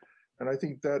us. And I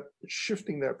think that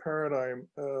shifting that paradigm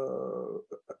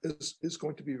is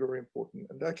going to be very important.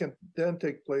 And that can then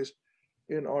take place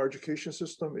in our education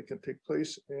system. It can take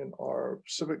place in our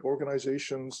civic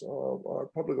organizations, our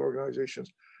public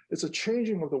organizations. It's a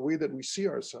changing of the way that we see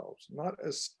ourselves, not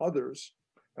as others.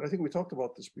 And I think we talked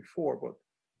about this before,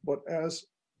 but as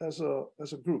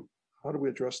a group, how do we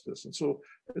address this? And so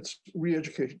it's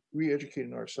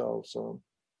re-educating ourselves,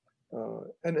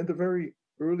 and in the very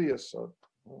earliest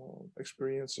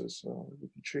experiences, we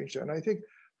can change that. And I think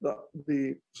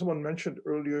someone mentioned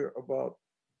earlier about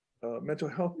mental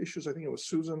health issues. I think it was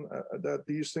Susan, that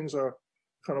these things are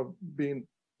kind of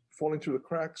falling through the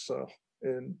cracks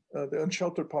in the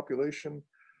unsheltered population.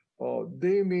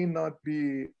 They may not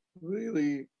be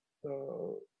really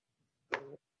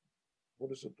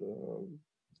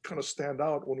kind of stand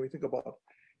out when we think about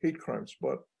hate crimes,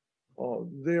 but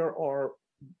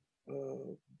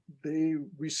they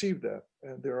receive that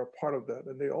and they're a part of that,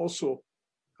 and they also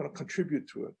kind of contribute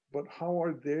to it. But how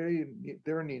are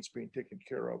their needs being taken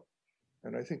care of?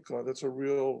 And I think that's a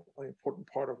real important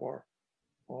part of our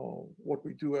what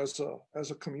we do as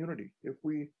a community. If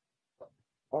we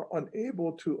are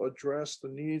unable to address the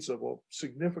needs of a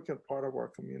significant part of our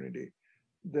community,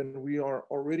 then we are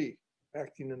already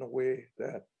acting in a way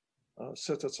that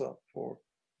sets us up for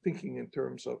thinking in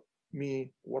terms of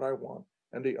me, what I want,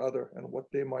 and the other, and what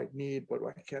they might need, but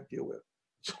I can't deal with.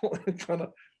 So it kind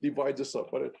of divides us up.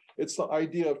 But it's the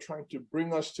idea of trying to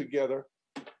bring us together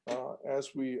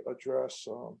as we address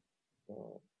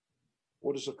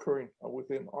what is occurring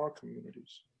within our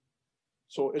communities.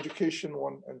 So education,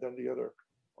 one, and then the other,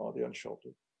 the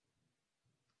unsheltered.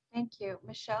 Thank you.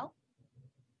 Michelle?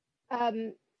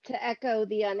 To echo,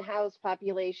 the unhoused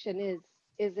population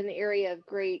is an area of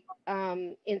great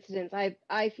incidence,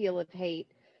 I feel, of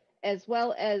hate, as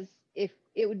well as if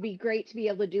it would be great to be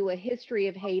able to do a history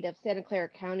of hate of Santa Clara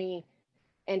County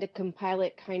and to compile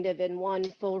it kind of in one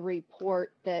full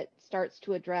report that starts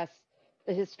to address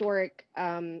the historic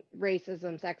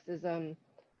racism, sexism,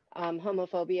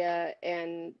 homophobia,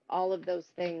 and all of those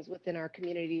things within our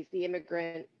communities, the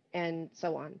immigrant, and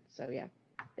so on. So yeah,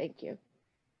 thank you.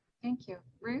 Thank you.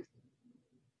 Ruth?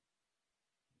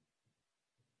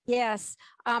 Yes,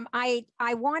 I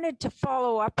wanted to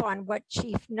follow up on what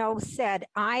Chief No said.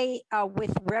 I,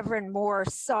 with Reverend Moore,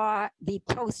 saw the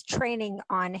post-training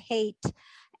on hate.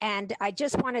 And I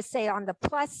just want to say on the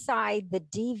plus side, the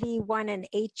DV1 and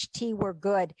HT were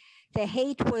good. The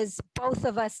hate was, both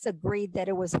of us agreed that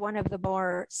it was one of the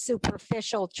more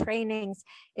superficial trainings.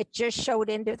 It just showed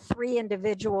into 3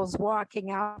 individuals walking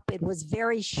up. It was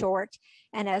very short.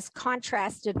 And as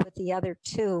contrasted with the other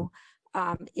 2,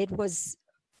 it was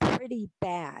pretty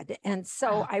bad. And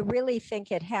so I really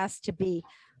think it has to be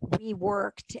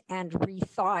reworked and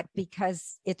rethought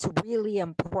because it's really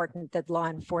important that law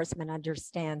enforcement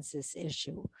understands this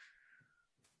issue.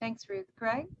 Thanks, Ruth.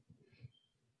 Greg?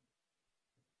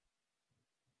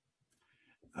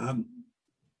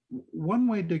 One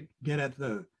way to get at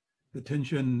the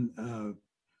tension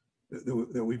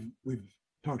that we've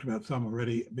talked about some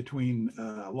already between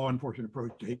law enforcement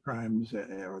approach to hate crimes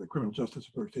or the criminal justice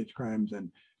approach to hate crimes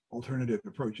and alternative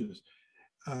approaches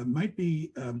might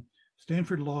be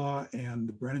Stanford Law and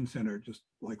the Brennan Center just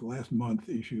like last month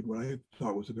issued what I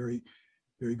thought was a very,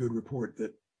 very good report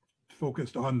that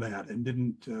focused on that and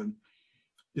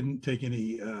didn't take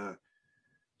any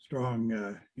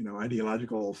strong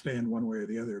ideological stand one way or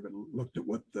the other, but looked at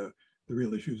what the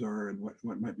real issues are and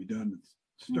what might be done.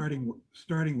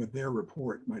 Starting with their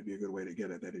report might be a good way to get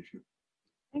at that issue.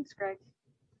 Thanks, Greg.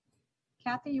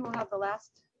 Kathy, you will have the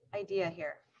last idea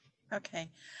here. Okay.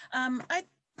 I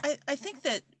think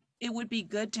that it would be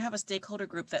good to have a stakeholder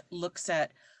group that looks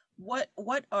at what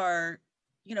are,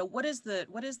 what is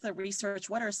the research,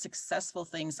 what are successful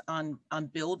things on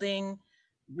building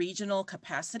regional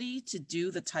capacity to do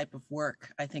the type of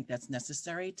work I think that's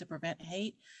necessary to prevent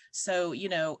hate. So,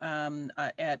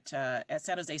 at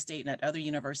San Jose State and at other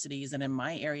universities and in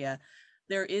my area,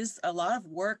 there is a lot of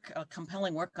work,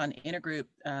 compelling work on intergroup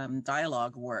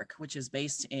dialogue work, which is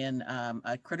based in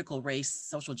a critical race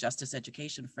social justice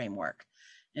education framework,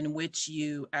 in which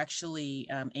you actually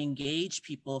engage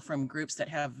people from groups that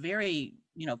have very,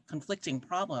 conflicting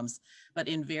problems, but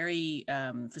in very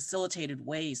facilitated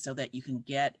ways so that you can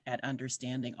get at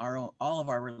understanding all of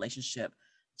our relationship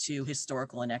to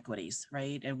historical inequities,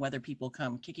 right? And whether people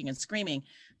come kicking and screaming,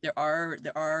 there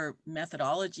are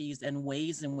methodologies and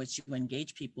ways in which you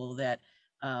engage people that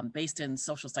based in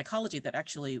social psychology that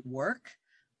actually work,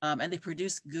 and they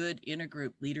produce good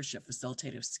intergroup leadership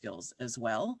facilitative skills as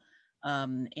well.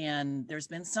 And there's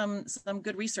been some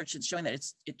good research that's showing that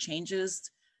it changes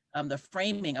the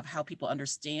framing of how people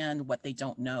understand what they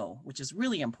don't know, which is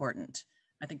really important.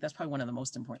 I think that's probably one of the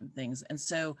most important things. And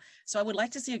so I would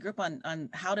like to see a group on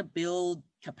how to build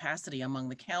capacity among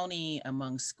the county,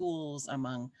 among schools,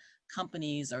 among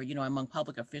companies, or, among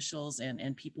public officials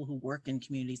and people who work in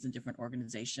communities and different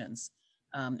organizations.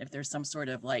 If there's some sort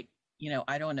of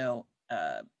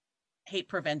hate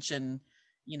prevention,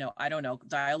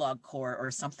 dialogue core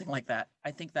or something like that,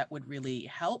 I think that would really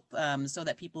help so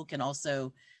that people can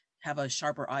also have a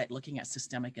sharper eye at looking at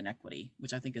systemic inequity,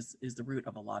 which I think is the root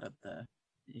of a lot of the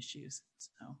issues.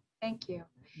 So thank you.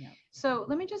 Yeah. So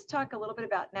let me just talk a little bit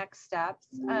about next steps.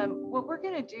 What we're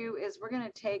going to do is we're going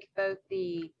to take both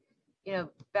the,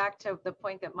 back to the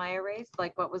point that Maya raised,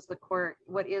 like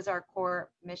what is our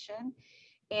core mission,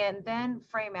 and then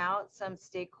frame out some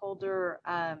stakeholder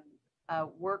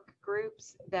work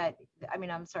groups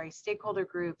stakeholder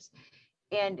groups.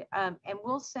 And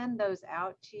we'll send those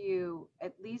out to you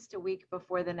at least a week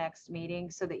before the next meeting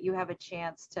so that you have a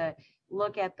chance to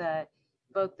look at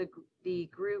both the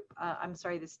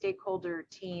stakeholder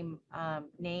team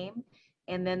name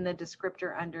and then the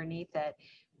descriptor underneath it.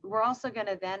 We're also going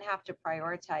to then have to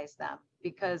prioritize them,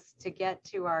 because to get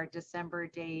to our December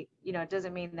date, it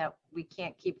doesn't mean that we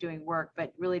can't keep doing work,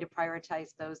 but really to prioritize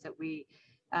those that we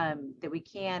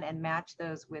can and match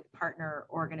those with partner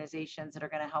organizations that are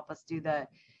going to help us do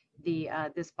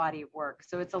this body of work.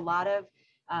 So it's a lot of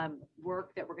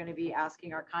work that we're going to be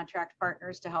asking our contract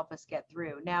partners to help us get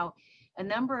through. Now, a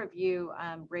number of you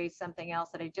raised something else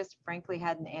that I just frankly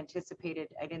hadn't anticipated.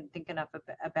 I didn't think enough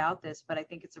about this, but I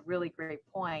think it's a really great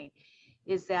point,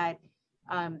 is that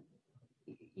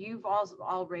you've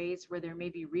all raised where there may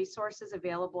be resources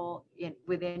available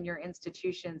within your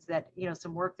institutions that,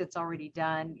 some work that's already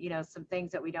done, some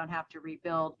things that we don't have to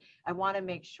rebuild. I want to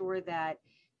make sure that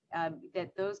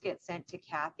that those get sent to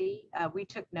Kathy. We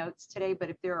took notes today, but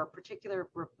if there are particular,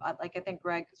 like I think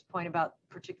Greg's point about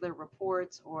particular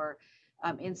reports or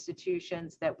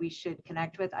institutions that we should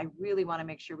connect with. I really want to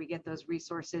make sure we get those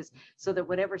resources so that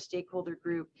whatever stakeholder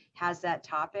group has that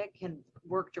topic can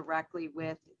work directly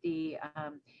with the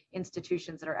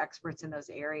institutions that are experts in those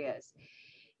areas.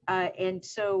 And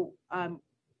so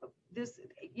this,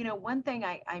 you know, one thing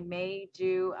I may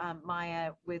do,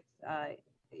 Maya, with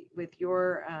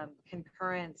your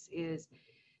concurrence is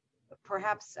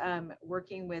perhaps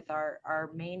working with our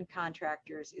main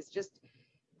contractors is just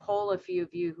poll a few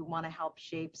of you who want to help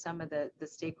shape some of the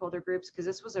stakeholder groups, because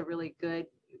this was a really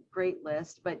great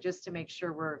list, but just to make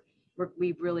sure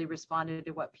we've really responded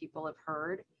to what people have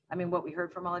heard. I mean, what we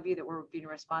heard from all of you, that we're being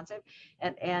responsive,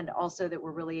 and also that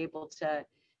we're really able to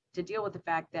deal with the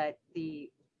fact that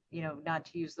you know, not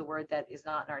to use the word that is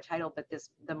not in our title, but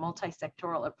the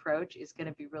multi-sectoral approach is going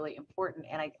to be really important.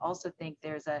 And I also think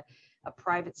there's a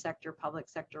private sector, public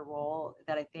sector role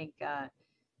that I think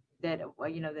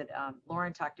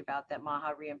Lauren talked about, that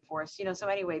Maha reinforced, you know. So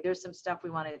anyway, there's some stuff we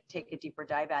want to take a deeper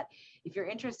dive at. If you're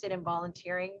interested in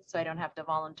volunteering, so I don't have to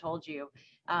voluntold you,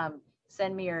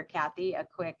 send me or Kathy a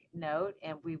quick note,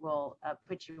 and we will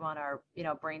put you on our, you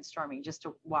know, brainstorming just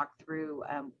to walk through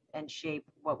and shape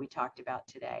what we talked about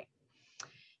today.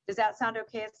 Does that sound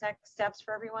okay as next steps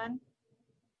for everyone?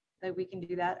 That we can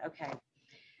do that? Okay.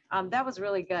 That was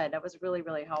really good. That was really,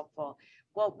 really helpful.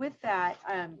 Well, with that,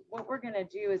 what we're going to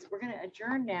do is we're going to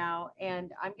adjourn now,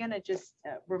 and I'm going to just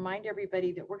remind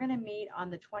everybody that we're going to meet on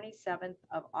the 27th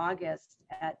of August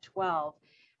at 12.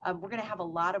 We're going to have a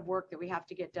lot of work that we have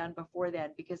to get done before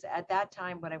then, because at that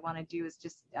time, what I want to do is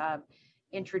just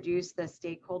introduce the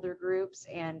stakeholder groups.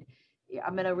 And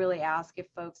I'm going to really ask if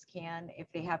folks can, if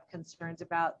they have concerns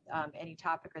about any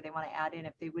topic or they want to add in,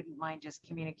 if they wouldn't mind just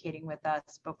communicating with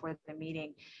us before the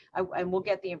meeting. And we'll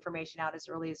get the information out as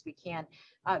early as we can.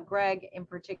 Greg, in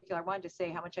particular, I wanted to say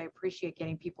how much I appreciate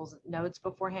getting people's notes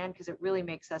beforehand, because it really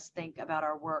makes us think about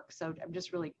our work. So I'm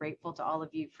just really grateful to all of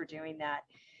you for doing that.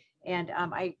 And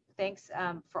I thanks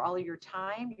for all of your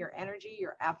time, your energy,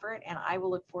 your effort, and I will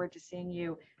look forward to seeing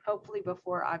you hopefully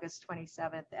before August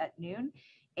 27th at noon.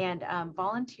 And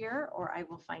volunteer, or I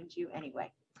will find you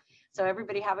anyway. So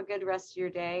everybody have a good rest of your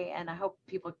day, and I hope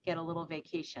people get a little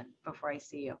vacation before I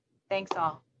see you. Thanks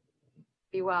all.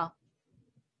 Be well.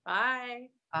 Bye.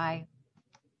 Bye.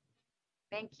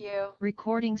 Thank you.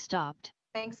 Recording stopped.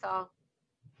 Thanks all.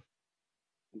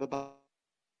 Bye-bye.